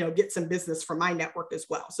can get some business from my network as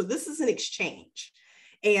well. So this is an exchange.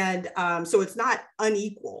 And so it's not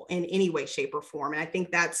unequal in any way, shape, or form. And I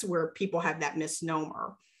think that's where people have that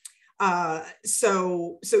misnomer.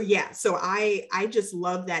 So I just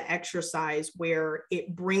love that exercise where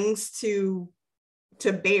it brings to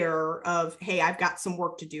bear of, hey, I've got some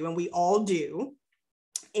work to do, and we all do.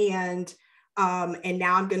 And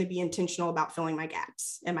now I'm going to be intentional about filling my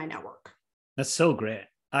gaps in my network. That's so great.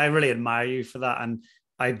 I really admire you for that. And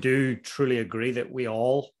I do truly agree that we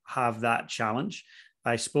all have that challenge.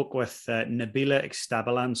 I spoke with Nabila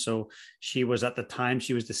Ixtabalan. So she was at the time,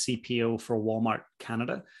 she was the CPO for Walmart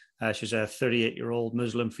Canada. She's a 38-year-old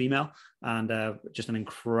Muslim female and just an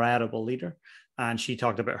incredible leader. And she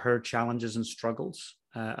talked about her challenges and struggles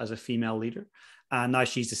as a female leader. And now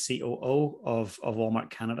she's the COO of Walmart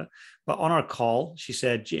Canada. But on our call, she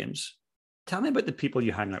said, James, tell me about the people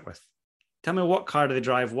you hang out with. Tell me, what car do they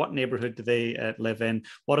drive? What neighborhood do they live in?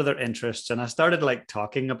 What are their interests? And I started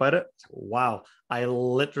talking about it. Wow. I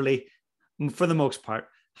literally, for the most part,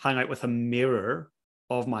 hang out with a mirror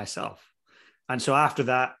of myself. And so after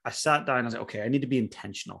that, I sat down and I was like, okay, I need to be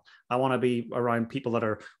intentional. I want to be around people that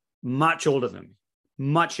are much older than me,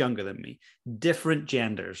 much younger than me, different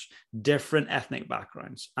genders, different ethnic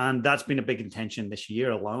backgrounds. And that's been a big intention this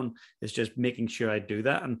year alone, is just making sure I do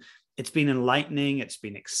that. And it's been enlightening. It's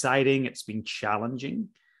been exciting. It's been challenging.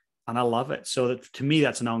 And I love it. So to me,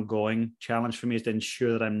 that's an ongoing challenge for me, is to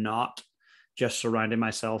ensure that I'm not just surrounding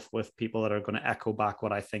myself with people that are going to echo back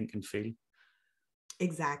what I think and feel.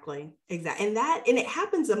 Exactly. And it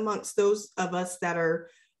happens amongst those of us that are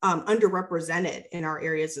underrepresented in our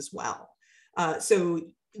areas as well. So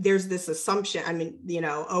there's this assumption,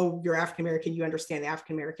 oh, you're African-American, you understand the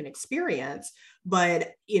African-American experience.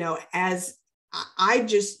 But, as I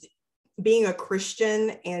just, being a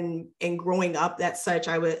Christian and growing up as such,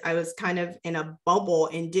 I was kind of in a bubble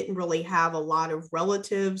and didn't really have a lot of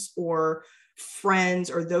relatives or friends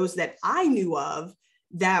or those that I knew of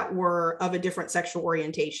that were of a different sexual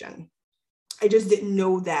orientation. I just didn't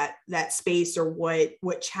know that space or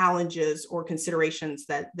what challenges or considerations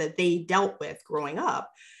that they dealt with growing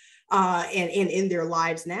up and in their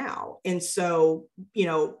lives now. And so,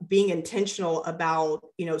 being intentional about,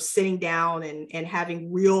 sitting down and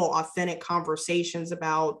having real authentic conversations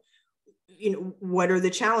about, what are the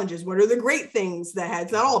challenges? What are the great things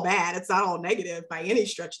it's not all bad. It's not all negative by any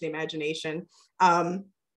stretch of the imagination.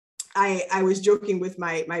 I was joking with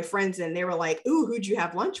my friends, and they were like, "Ooh, who'd you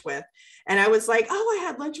have lunch with?" And I was like, "Oh, I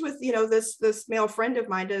had lunch with, this male friend of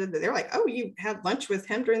mine." They're like, "Oh, you had lunch with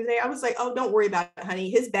him during the day?" I was like, "Oh, don't worry about it, honey.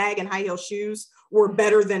 His bag and high heel shoes were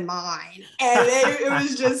better than mine." And it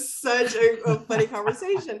was just such a funny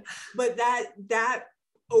conversation. But that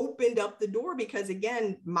opened up the door, because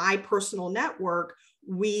again, my personal network,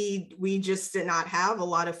 we just did not have a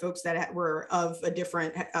lot of folks that were of a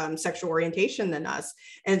different sexual orientation than us.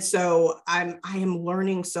 And so I am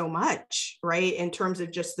learning so much, right, in terms of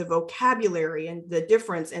just the vocabulary and the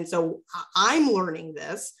difference. And so I'm learning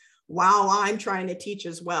this while I'm trying to teach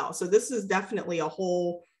as well. So this is definitely a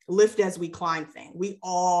whole lift as we climb thing. We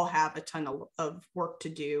all have a ton of work to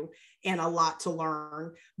do and a lot to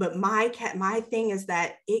learn. But my thing is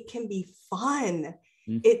that it can be fun.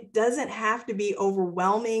 It doesn't have to be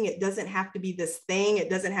overwhelming. It doesn't have to be this thing. It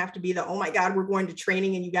doesn't have to be the, oh my God, we're going to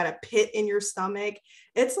training and you got a pit in your stomach.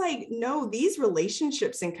 It's like, no, these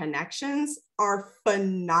relationships and connections are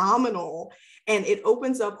phenomenal. And it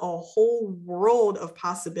opens up a whole world of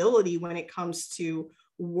possibility when it comes to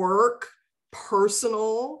work,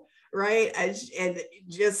 personal, right? And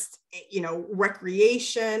just,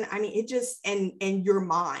 recreation. I mean, it just, and your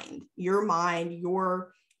mind,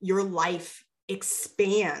 your life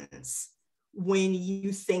expands when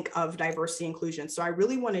you think of diversity inclusion. So I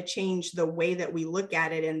really want to change the way that we look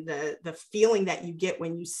at it, and the feeling that you get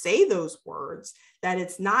when you say those words, that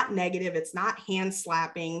it's not negative, it's not hand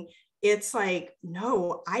slapping. It's like,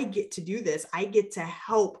 no, I get to do this. I get to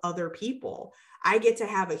help other people. I get to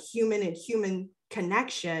have a human and human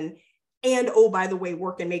connection. And oh, by the way,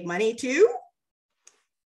 work and make money too.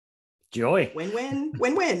 Joy. Win-win,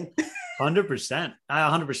 win-win. 100%. I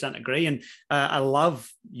 100% agree. And I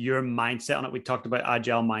love your mindset on it. We talked about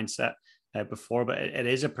agile mindset before, but it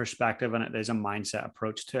is a perspective and it is a mindset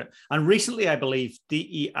approach to it. And recently, I believe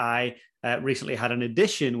DEI recently had an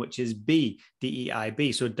addition, which is B,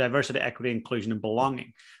 DEIB. So diversity, equity, inclusion, and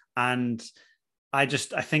belonging. And I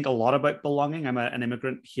think a lot about belonging. I'm an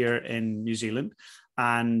immigrant here in New Zealand.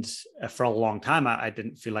 And for a long time, I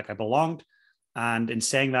didn't feel like I belonged. And in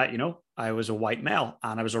saying that, I was a white male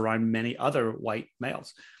and I was around many other white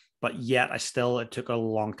males, but yet it took a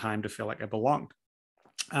long time to feel like I belonged.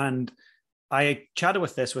 And I chatted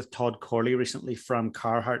with Todd Corley recently from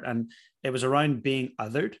Carhartt, and it was around being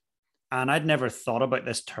othered. And I'd never thought about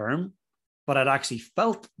this term, but I'd actually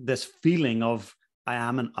felt this feeling of I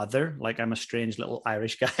am an other, like I'm a strange little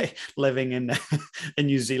Irish guy living in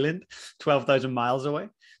New Zealand, 12,000 miles away.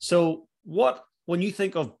 So when you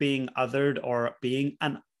think of being othered or being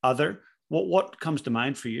an other, what comes to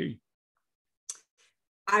mind for you?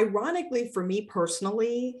 Ironically, for me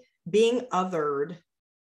personally, being othered,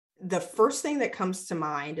 the first thing that comes to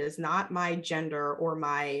mind is not my gender or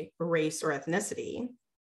my race or ethnicity.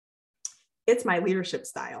 It's my leadership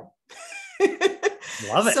style.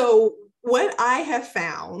 Love it. So what I have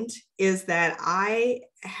found is that I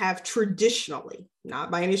have traditionally,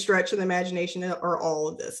 not by any stretch of the imagination or all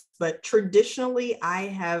of this, but traditionally I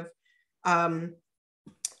have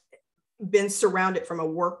been surrounded from a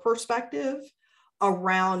work perspective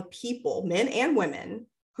around people, men and women,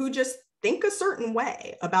 who just think a certain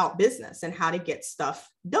way about business and how to get stuff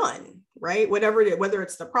done, right? Whatever it is, whether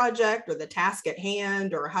it's the project or the task at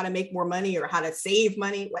hand or how to make more money or how to save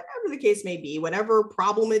money, whatever the case may be, whatever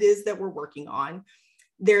problem it is that we're working on,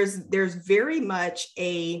 there's very much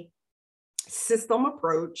a system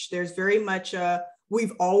approach. There's very much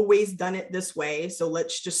we've always done it this way, so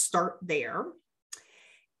let's just start there.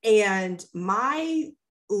 And my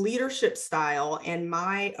leadership style and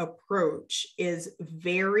my approach is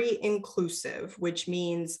very inclusive, which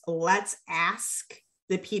means let's ask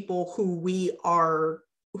the people who we are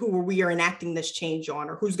enacting this change on,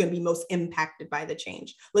 or who's going to be most impacted by the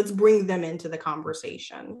change. Let's bring them into the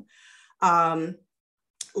conversation.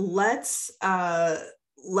 Let's not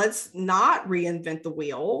reinvent the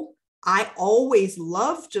wheel. I always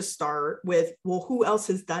love to start with, well, who else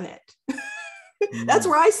has done it? That's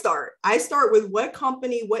where I start. I start with what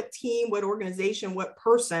company, what team, what organization, what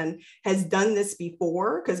person has done this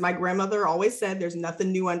before, because my grandmother always said there's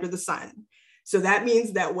nothing new under the sun. So that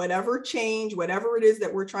means that whatever change, whatever it is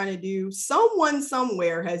that we're trying to do, someone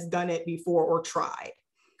somewhere has done it before or tried.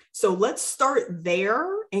 So let's start there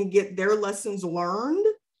and get their lessons learned.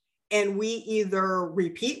 And we either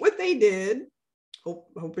repeat what they did,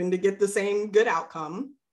 hoping to get the same good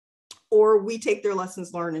outcome, or we take their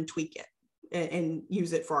lessons learned and tweak it and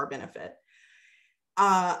use it for our benefit.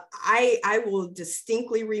 I will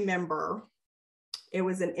distinctly remember it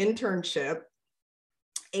was an internship,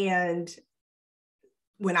 and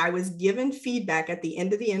when I was given feedback at the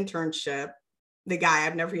end of the internship, the guy,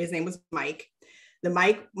 I've never, his name was Mike.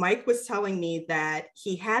 Mike was telling me that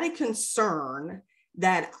he had a concern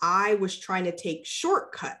that I was trying to take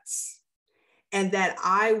shortcuts and that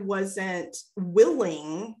I wasn't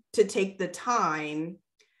willing to take the time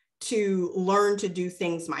to learn to do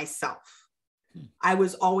things myself. I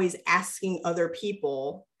was always asking other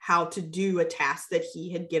people how to do a task that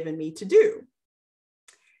he had given me to do.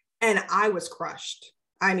 And I was crushed.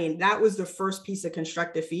 I mean, that was the first piece of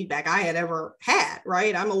constructive feedback I had ever had,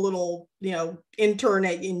 right? I'm a little, intern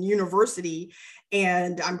in university,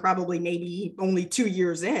 and I'm probably maybe only 2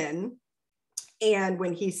 years in. And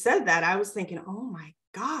when he said that, I was thinking, oh my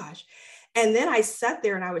gosh. And then I sat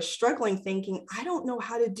there and I was struggling, thinking, I don't know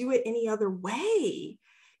how to do it any other way.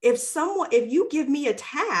 If you give me a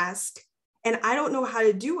task and I don't know how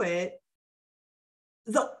to do it,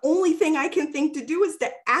 the only thing I can think to do is to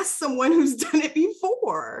ask someone who's done it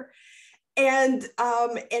before, and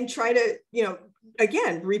try to,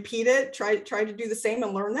 again, repeat it, try to do the same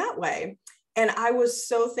and learn that way. And I was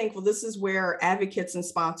so thankful. This is where advocates and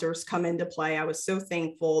sponsors come into play. I was so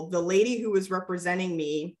thankful. The lady who was representing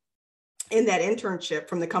me in that internship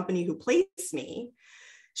from the company who placed me,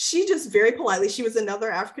 she just very politely, she was another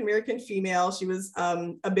African-American female. She was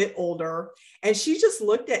a bit older, and she just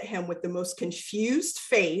looked at him with the most confused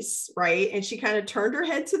face, right? And she kind of turned her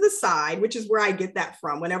head to the side, which is where I get that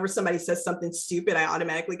from. Whenever somebody says something stupid, I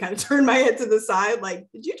automatically kind of turn my head to the side, like,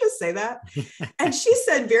 did you just say that? And she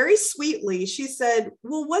said very sweetly, she said,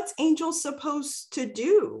 well, what's Angel supposed to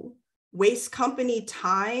do? Waste company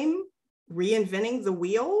time reinventing the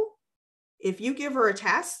wheel? If you give her a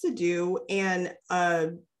task to do and a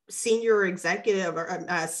senior executive or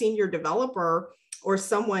a senior developer or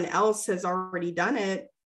someone else has already done it,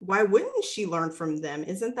 why wouldn't she learn from them?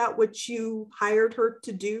 Isn't that what you hired her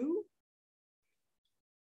to do?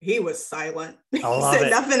 He was silent. He said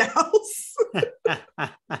nothing else.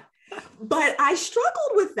 But I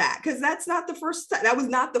struggled with that because that's not the first time. That was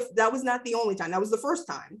not the only time. That was the first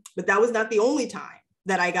time, but that was not the only time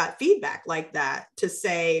that I got feedback like that to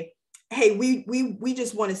say, hey, we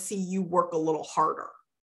just want to see you work a little harder.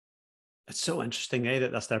 It's so interesting,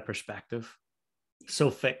 that's their perspective. So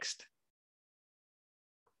fixed.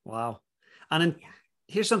 Wow. And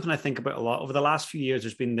here's something I think about a lot. Over the last few years,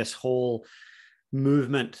 there's been this whole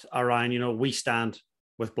movement around, we stand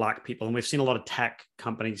with Black people. And we've seen a lot of tech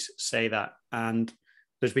companies say that. And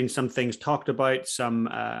there's been some things talked about, some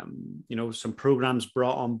programs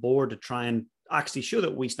brought on board to try and actually show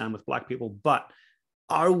that we stand with Black people. But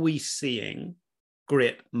are we seeing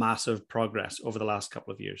great, massive progress over the last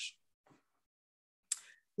couple of years?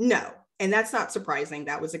 No, and that's not surprising.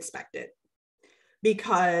 That was expected.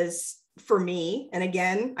 Because for me, and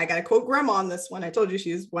again, I got to quote Grandma on this one. I told you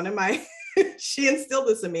she was one of my, she instilled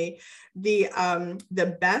this in me.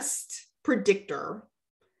 The best predictor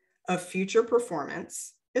of future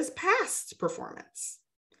performance is past performance.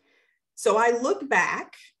 So I look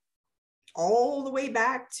back, all the way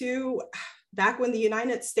back when the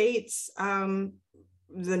United States, the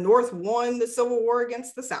North won the Civil War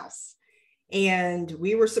against the South. And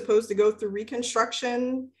we were supposed to go through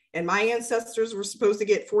Reconstruction, and my ancestors were supposed to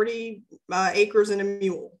get 40 acres and a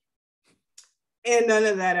mule. And none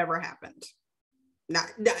of that ever happened.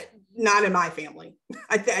 Not in my family.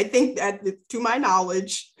 I think that, to my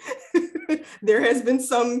knowledge, there has been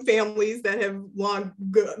some families that have long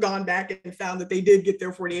gone back and found that they did get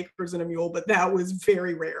their 40 acres and a mule, but that was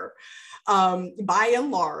very rare. By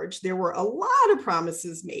and large, there were a lot of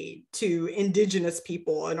promises made to Indigenous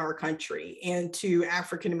people in our country and to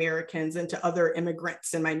African Americans and to other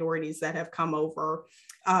immigrants and minorities that have come over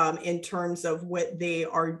in terms of what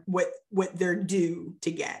they're due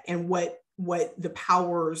to get and what the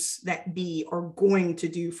powers that be are going to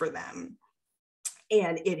do for them.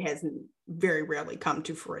 And it has very rarely come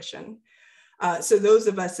to fruition. So those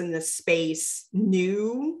of us in this space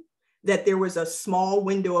knew that there was a small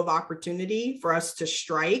window of opportunity for us to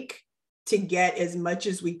strike to get as much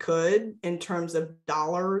as we could in terms of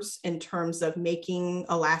dollars, in terms of making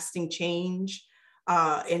a lasting change,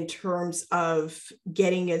 in terms of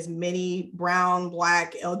getting as many Brown,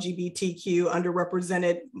 Black, LGBTQ,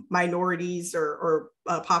 underrepresented minorities or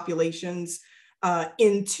populations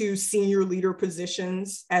into senior leader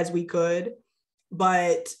positions as we could.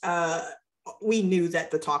 But we knew that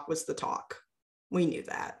the talk was the talk. We knew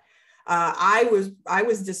that. I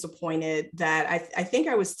was disappointed that I think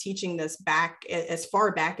I was teaching this back as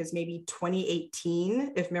far back as maybe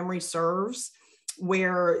 2018, if memory serves,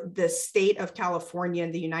 where the state of California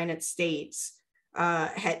in the United States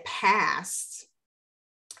had passed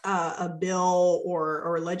a bill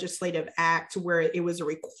or a legislative act where it was a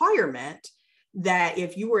requirement that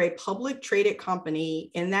if you were a public traded company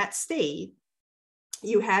in that state,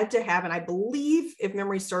 you had to have, and I believe, if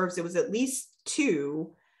memory serves, it was at least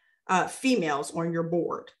 2 females on your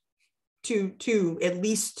board, at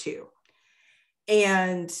least 2.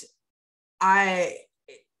 And I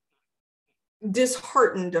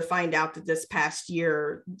disheartened to find out that this past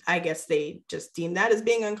year, I guess they just deemed that as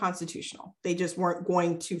being unconstitutional. They just weren't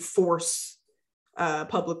going to force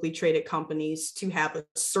publicly traded companies to have a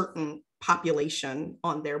certain population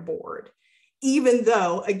on their board. Even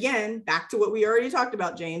though, again, back to what we already talked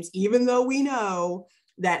about, James, even though we know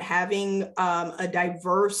that having a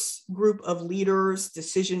diverse group of leaders,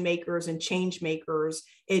 decision makers, and change makers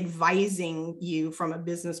advising you from a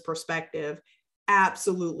business perspective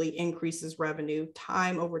absolutely increases revenue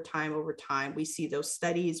time over time over time. We see those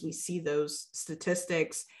studies, we see those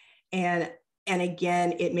statistics, and And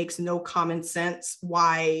again, it makes no common sense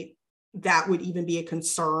why that would even be a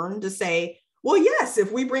concern to say, well, yes,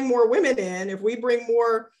 if we bring more women in, if we bring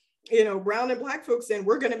more, brown and Black folks in,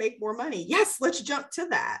 we're going to make more money. Yes, let's jump to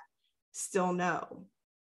that. Still no.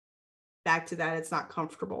 Back to that, it's not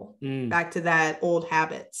comfortable. Back to that old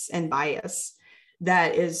habits and bias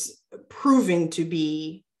that is proving to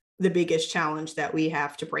be the biggest challenge that we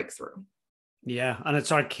have to break through. Yeah, and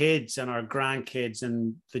it's our kids and our grandkids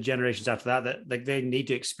and the generations after that like they need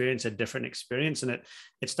to experience a different experience, and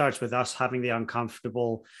it starts with us having the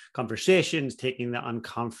uncomfortable conversations, taking the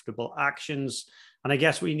uncomfortable actions. And I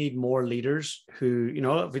guess we need more leaders who,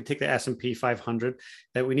 if we take the S&P 500,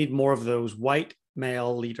 that we need more of those white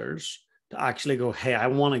male leaders to actually go, hey, I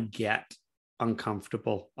want to get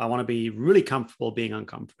uncomfortable. I want to be really comfortable being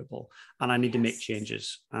uncomfortable, and I need to make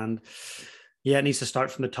changes. And yeah, it needs to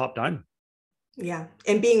start from the top down. Yeah.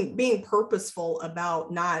 And being purposeful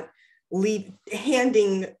about not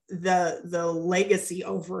handing the legacy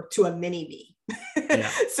over to a mini me. Yeah.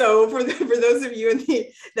 So for those of you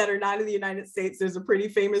that are not in the United States, there's a pretty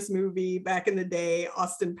famous movie back in the day,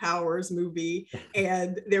 Austin Powers movie,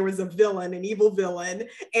 and there was a villain, an evil villain,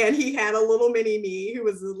 and he had a little mini me who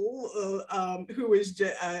was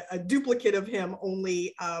a duplicate of him,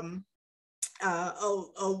 only a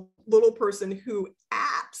little person who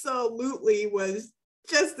absolutely was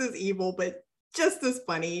just as evil, but just as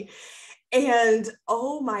funny. And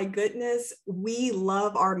oh my goodness, we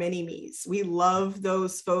love our mini-me's. We love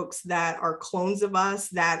those folks that are clones of us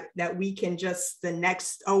that we can just the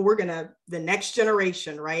next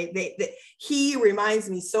generation, right? He reminds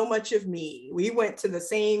me so much of me. We went to the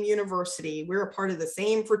same university. We're a part of the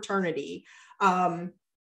same fraternity.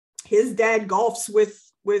 His dad golfs with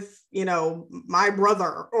my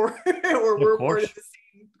brother, or we're part of the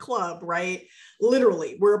same club, right?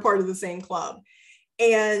 Literally, we're a part of the same club.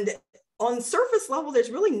 And on surface level,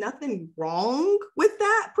 there's really nothing wrong with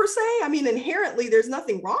that per se. I mean, inherently, there's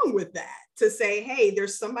nothing wrong with that, to say, hey,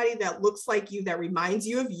 there's somebody that looks like you, that reminds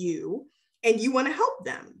you of you, and you want to help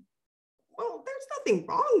them. Well, there's nothing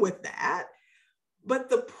wrong with that.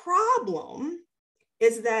 But the problem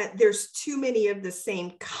is that there's too many of the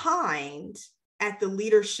same kind at the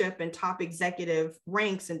leadership and top executive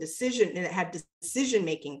ranks and that have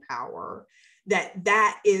decision-making power,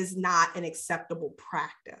 that is not an acceptable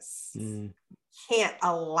practice. Can't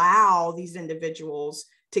allow these individuals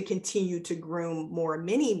to continue to groom more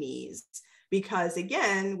mini-me's, because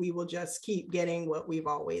again, we will just keep getting what we've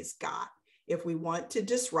always got. If we want to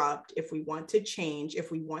disrupt, if we want to change,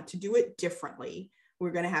 if we want to do it differently,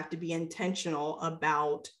 we're going to have to be intentional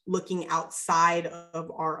about looking outside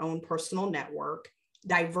of our own personal network,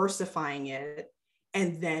 diversifying it,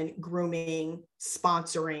 and then grooming,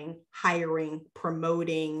 sponsoring, hiring,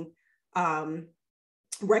 promoting,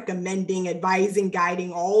 recommending, advising,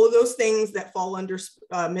 guiding, all of those things that fall under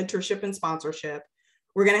mentorship and sponsorship.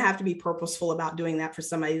 We're going to have to be purposeful about doing that for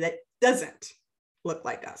somebody that doesn't look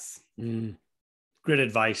like us. Great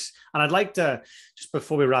advice. And I'd like to, just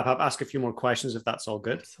before we wrap up, ask a few more questions, if that's all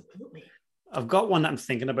good. Absolutely. I've got one that I'm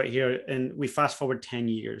thinking about here, and we fast forward 10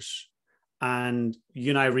 years. And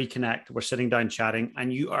you and I reconnect, we're sitting down chatting,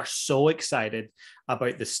 and you are so excited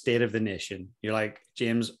about the state of the nation. You're like,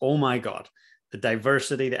 James, oh my God, the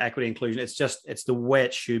diversity, the equity, inclusion, it's the way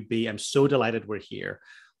it should be. I'm so delighted we're here.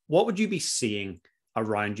 What would you be seeing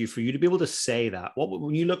around you for you to be able to say that?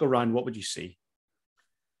 When you look around, what would you see?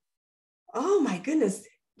 Oh my goodness,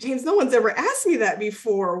 James, no one's ever asked me that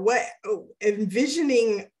before.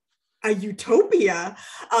 Envisioning a utopia.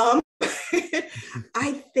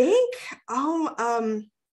 I think,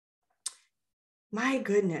 my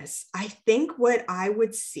goodness, I think what I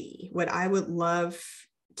would see, what I would love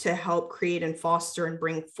to help create and foster and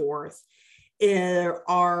bring forth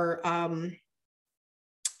are,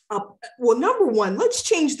 well, number one, let's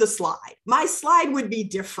change the slide. My slide would be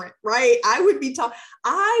different, right? I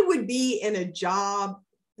would be in a job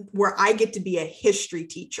where I get to be a history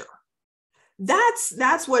teacher.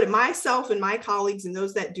 That's what myself and my colleagues and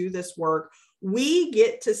those that do this work, we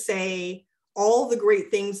get to say all the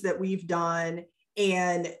great things that we've done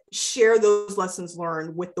and share those lessons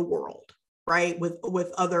learned with the world, right?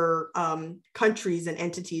 With other countries and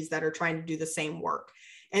entities that are trying to do the same work.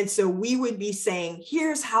 And so we would be saying,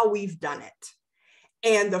 here's how we've done it.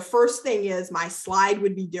 And the first thing is my slide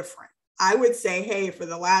would be different. I would say, hey, for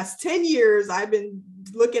the last 10 years, I've been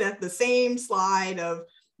looking at the same slide of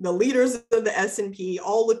the leaders of the S&P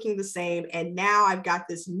all looking the same. And now I've got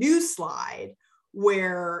this new slide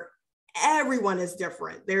where everyone is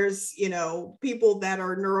different. There's, people that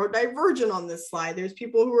are neurodivergent on this slide. There's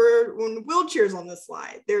people who are in wheelchairs on this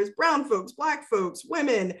slide. There's brown folks, Black folks,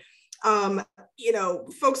 women,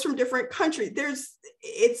 folks from different countries.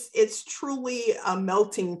 It's truly a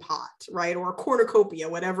melting pot, right? Or a cornucopia,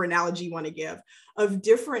 whatever analogy you want to give, of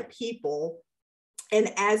different people.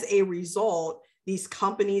 And as a result, these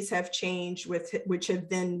companies have changed, which have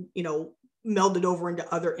then, melded over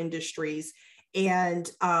into other industries, and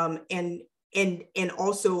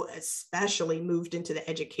also especially moved into the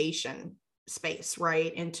education space,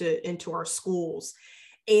 right? Into our schools.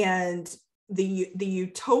 And the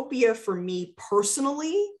utopia for me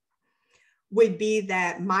personally would be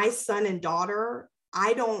that my son and daughter,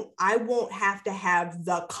 I won't have to have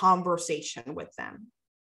the conversation with them.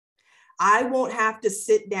 I won't have to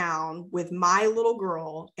sit down with my little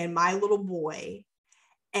girl and my little boy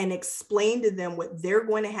and explain to them what they're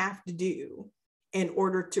going to have to do in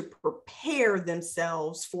order to prepare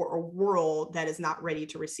themselves for a world that is not ready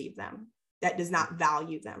to receive them, that does not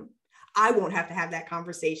value them. I won't have to have that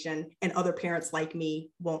conversation, and other parents like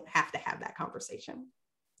me won't have to have that conversation.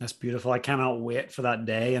 That's beautiful. I cannot wait for that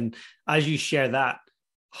day. And as you share that,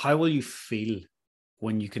 how will you feel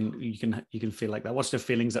when you can feel like that? What's the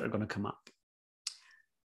feelings that are going to come up?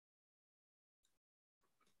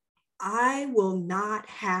 I will not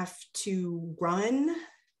have to run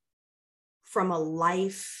from a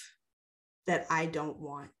life that I don't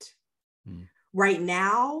want. Right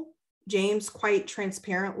now, James, quite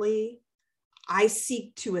transparently, I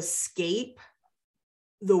seek to escape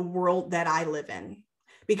the world that I live in,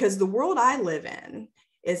 because the world I live in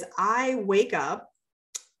is I wake up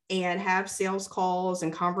and have sales calls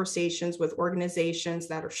and conversations with organizations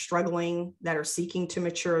that are struggling, that are seeking to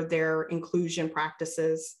mature their inclusion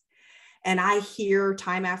practices. And I hear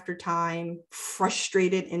time after time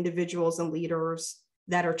frustrated individuals and leaders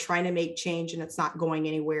that are trying to make change and it's not going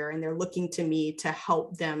anywhere. And they're looking to me to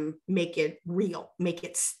help them make it real, make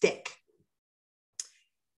it stick.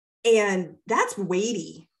 And that's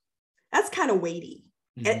weighty. That's kind of weighty.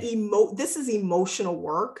 This is emotional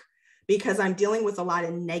work, because I'm dealing with a lot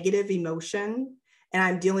of negative emotion,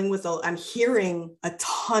 and I'm hearing a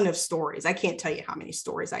ton of stories. I can't tell you how many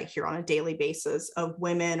stories I hear on a daily basis of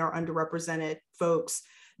women or underrepresented folks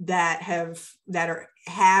that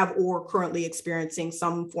have or currently experiencing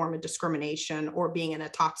some form of discrimination or being in a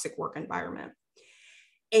toxic work environment.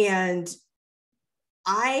 And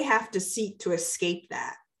I have to seek to escape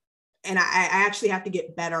that. And I actually have to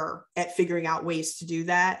get better at figuring out ways to do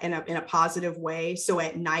that in a positive way. So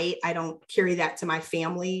at night, I don't carry that to my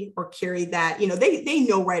family or carry that, they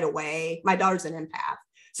know right away. My daughter's an empath,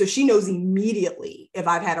 so she knows immediately if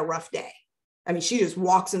I've had a rough day. I mean, she just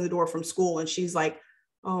walks in the door from school and she's like,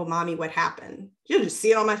 "Oh, mommy, what happened?" She'll just see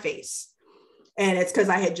it on my face. And it's because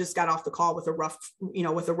I had just got off the call with a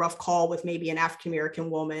rough call with maybe an African-American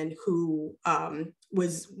woman who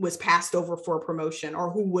was passed over for a promotion, or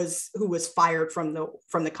who was fired from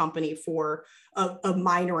the company for a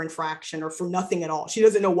minor infraction or for nothing at all. She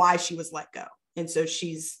doesn't know why she was let go. And so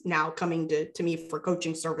she's now coming to me for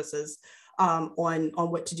coaching services on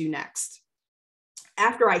what to do next.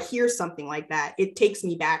 After I hear something like that, it takes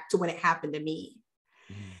me back to when it happened to me.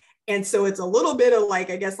 And so it's a little bit of like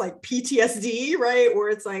PTSD, right? Where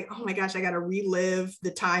it's like, oh my gosh, I got to relive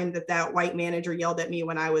the time that white manager yelled at me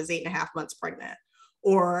when I was 8.5 months pregnant.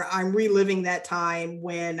 Or I'm reliving that time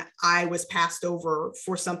when I was passed over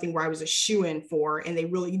for something where I was a shoo-in for, and they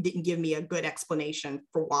really didn't give me a good explanation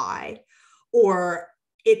for why. Or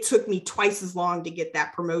it took me twice as long to get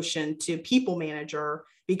that promotion to people manager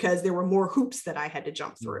because there were more hoops that I had to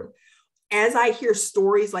jump through. As I hear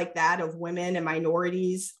stories like that of women and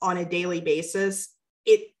minorities on a daily basis,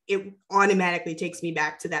 it automatically takes me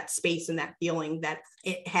back to that space and that feeling that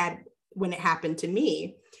it had when it happened to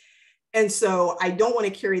me. And so I don't want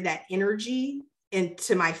to carry that energy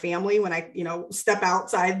into my family when I, step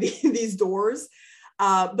outside these doors.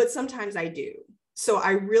 But sometimes I do. So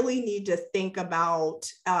I really need to think about,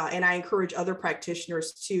 and I encourage other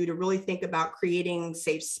practitioners too, to really think about creating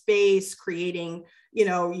safe space, creating,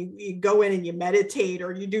 you go in and you meditate,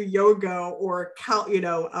 or you do yoga, or count,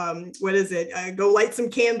 go light some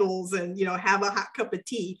candles and, have a hot cup of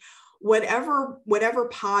tea, whatever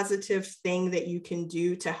positive thing that you can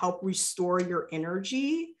do to help restore your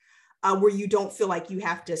energy, where you don't feel like you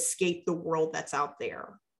have to escape the world that's out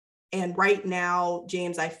there. And right now,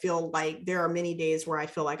 James, I feel like there are many days where I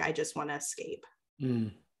feel like I just want to escape.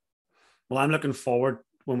 Well, I'm looking forward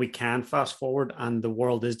when we can fast forward and the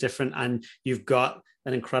world is different, and you've got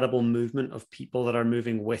an incredible movement of people that are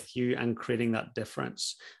moving with you and creating that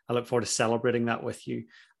difference. I look forward to celebrating that with you.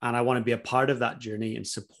 And I want to be a part of that journey and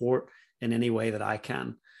support in any way that I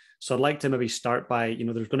can. So I'd like to maybe start by,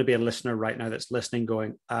 there's going to be a listener right now that's listening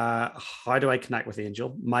going, how do I connect with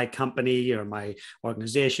Angel? My company or my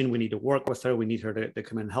organization, we need to work with her. We need her to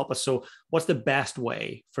come in and help us. So what's the best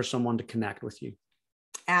way for someone to connect with you?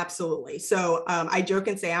 Absolutely. So I joke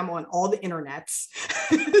and say I'm on all the internets.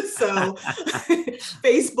 So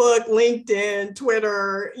Facebook, LinkedIn,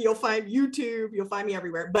 Twitter, you'll find YouTube, you'll find me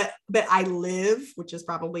everywhere. But I live, which is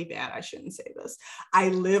probably bad, I shouldn't say this. I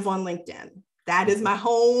live on LinkedIn. That is my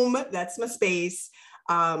home. That's my space.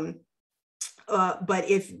 But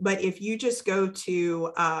if you just go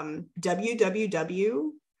to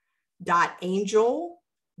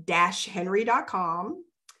www.angel-henry.com,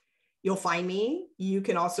 you'll find me. You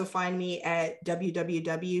can also find me at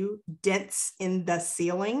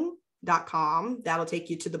www.dentsintheceiling.com. That'll take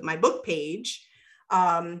you to my book page,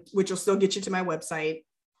 which will still get you to my website.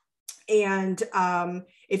 And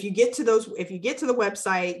if you get to the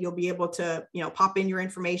website, you'll be able to, pop in your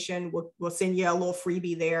information. We'll send you a little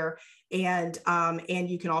freebie there. And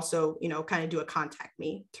you can also, kind of do a contact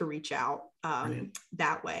me to reach out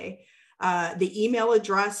that way. The email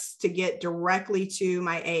address to get directly to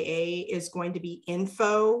my AA is going to be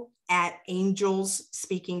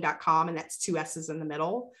info@angelsspeaking.com. And that's 2 S's in the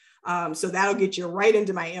middle. So that'll get you right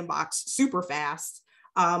into my inbox super fast.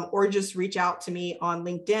 Or just reach out to me on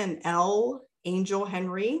LinkedIn, Angel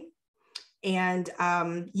Henry. And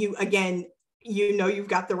you've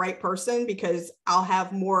got the right person, because I'll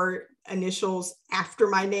have more initials after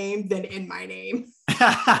my name than in my name.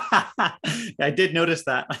 I did notice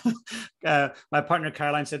that. My partner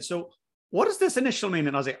Caroline said, so what does this initial mean?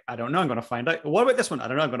 And I was like, I don't know, I'm going to find out. What about this one? I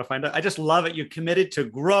don't know, I'm going to find out. I just love it. You're committed to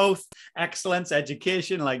growth, excellence,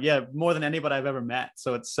 education, more than anybody I've ever met.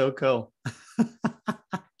 So it's so cool.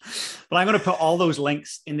 But I'm going to put all those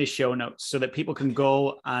links in the show notes so that people can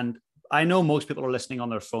go. And I know most people are listening on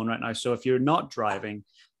their phone right now. So if you're not driving,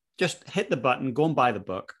 just hit the button, go and buy the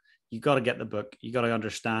book. You got to get the book. You got to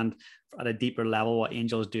understand at a deeper level what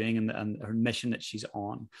Angel is doing and her mission that she's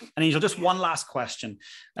on. And Angel, just one last question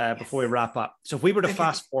before we wrap up. So if we were to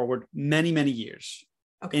fast forward many, many years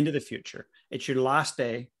into the future, it's your last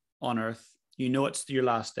day on Earth. It's your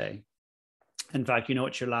last day. In fact,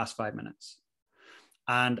 it's your last 5 minutes.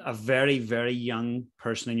 And a very, very young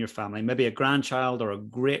person in your family, maybe a grandchild or a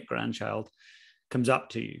great grandchild, comes up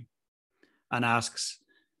to you and asks,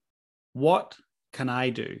 what can I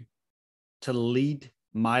do to lead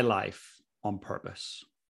my life on purpose?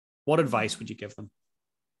 What advice would you give them?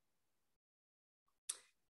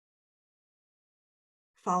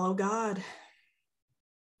 Follow God.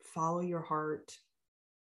 Follow your heart.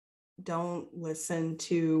 Don't listen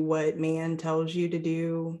to what man tells you to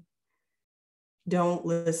do. Don't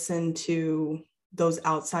listen to those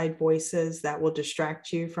outside voices that will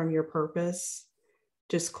distract you from your purpose.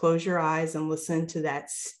 Just close your eyes and listen to that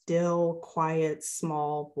still, quiet,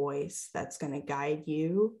 small voice that's going to guide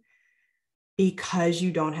you, because you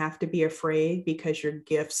don't have to be afraid, because your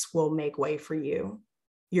gifts will make way for you.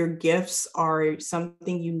 Your gifts are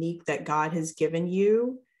something unique that God has given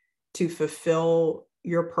you to fulfill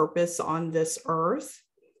your purpose on this earth.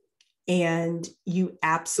 And you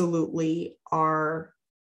absolutely are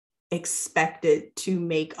expected to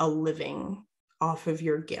make a living off of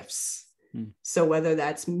your gifts. So whether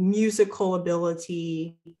that's musical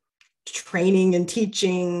ability, training and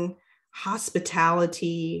teaching,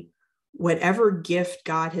 hospitality, whatever gift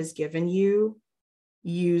God has given you,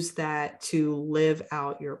 use that to live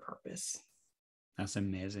out your purpose. That's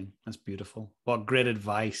amazing. That's beautiful. What great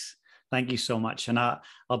advice. Thank you so much. And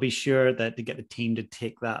I'll be sure that to get the team to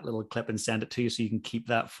take that little clip and send it to you so you can keep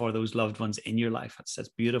that for those loved ones in your life. That's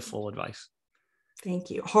beautiful advice. Thank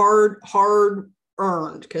you. Hard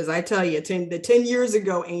earned, because I tell you, 10 years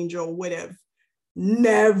ago, Angel would have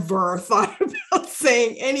never thought about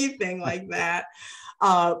saying anything like that.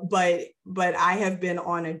 But I have been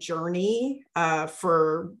on a journey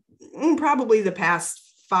for probably the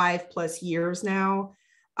past 5+ years now,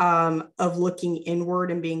 of looking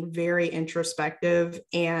inward and being very introspective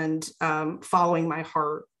and following my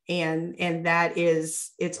heart. And that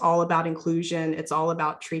is, it's all about inclusion. It's all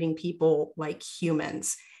about treating people like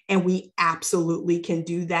humans. And we absolutely can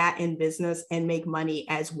do that in business and make money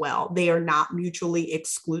as well. They are not mutually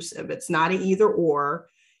exclusive. It's not an either or.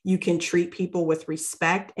 You can treat people with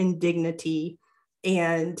respect and dignity,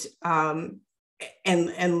 and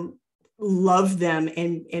love them,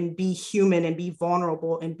 and be human, and be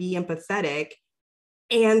vulnerable, and be empathetic,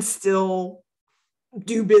 and still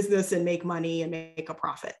do business and make money and make a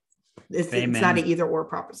profit. It's not an either or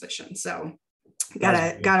proposition. So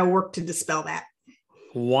gotta work to dispel that.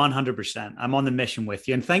 100%. I'm on the mission with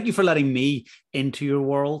you. And thank you for letting me into your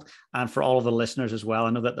world, and for all of the listeners as well. I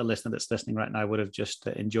know that the listener that's listening right now would have just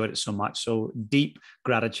enjoyed it so much. So deep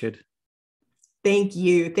gratitude. Thank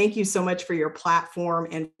you. Thank you so much for your platform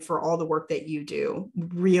and for all the work that you do.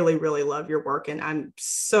 Really, really love your work. And I'm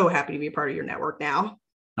so happy to be a part of your network now.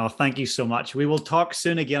 Oh, thank you so much. We will talk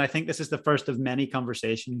soon again. I think this is the first of many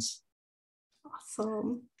conversations.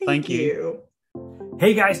 Awesome. Thank you.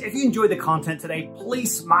 Hey guys, if you enjoyed the content today,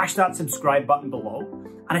 please smash that subscribe button below.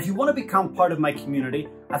 And if you want to become part of my community,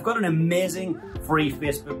 I've got an amazing free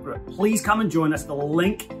Facebook group. Please come and join us. The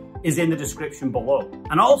link is in the description below.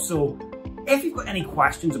 And also, if you've got any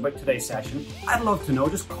questions about today's session, I'd love to know.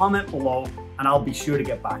 Just comment below and I'll be sure to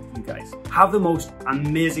get back to you guys. Have the most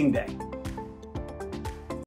amazing day.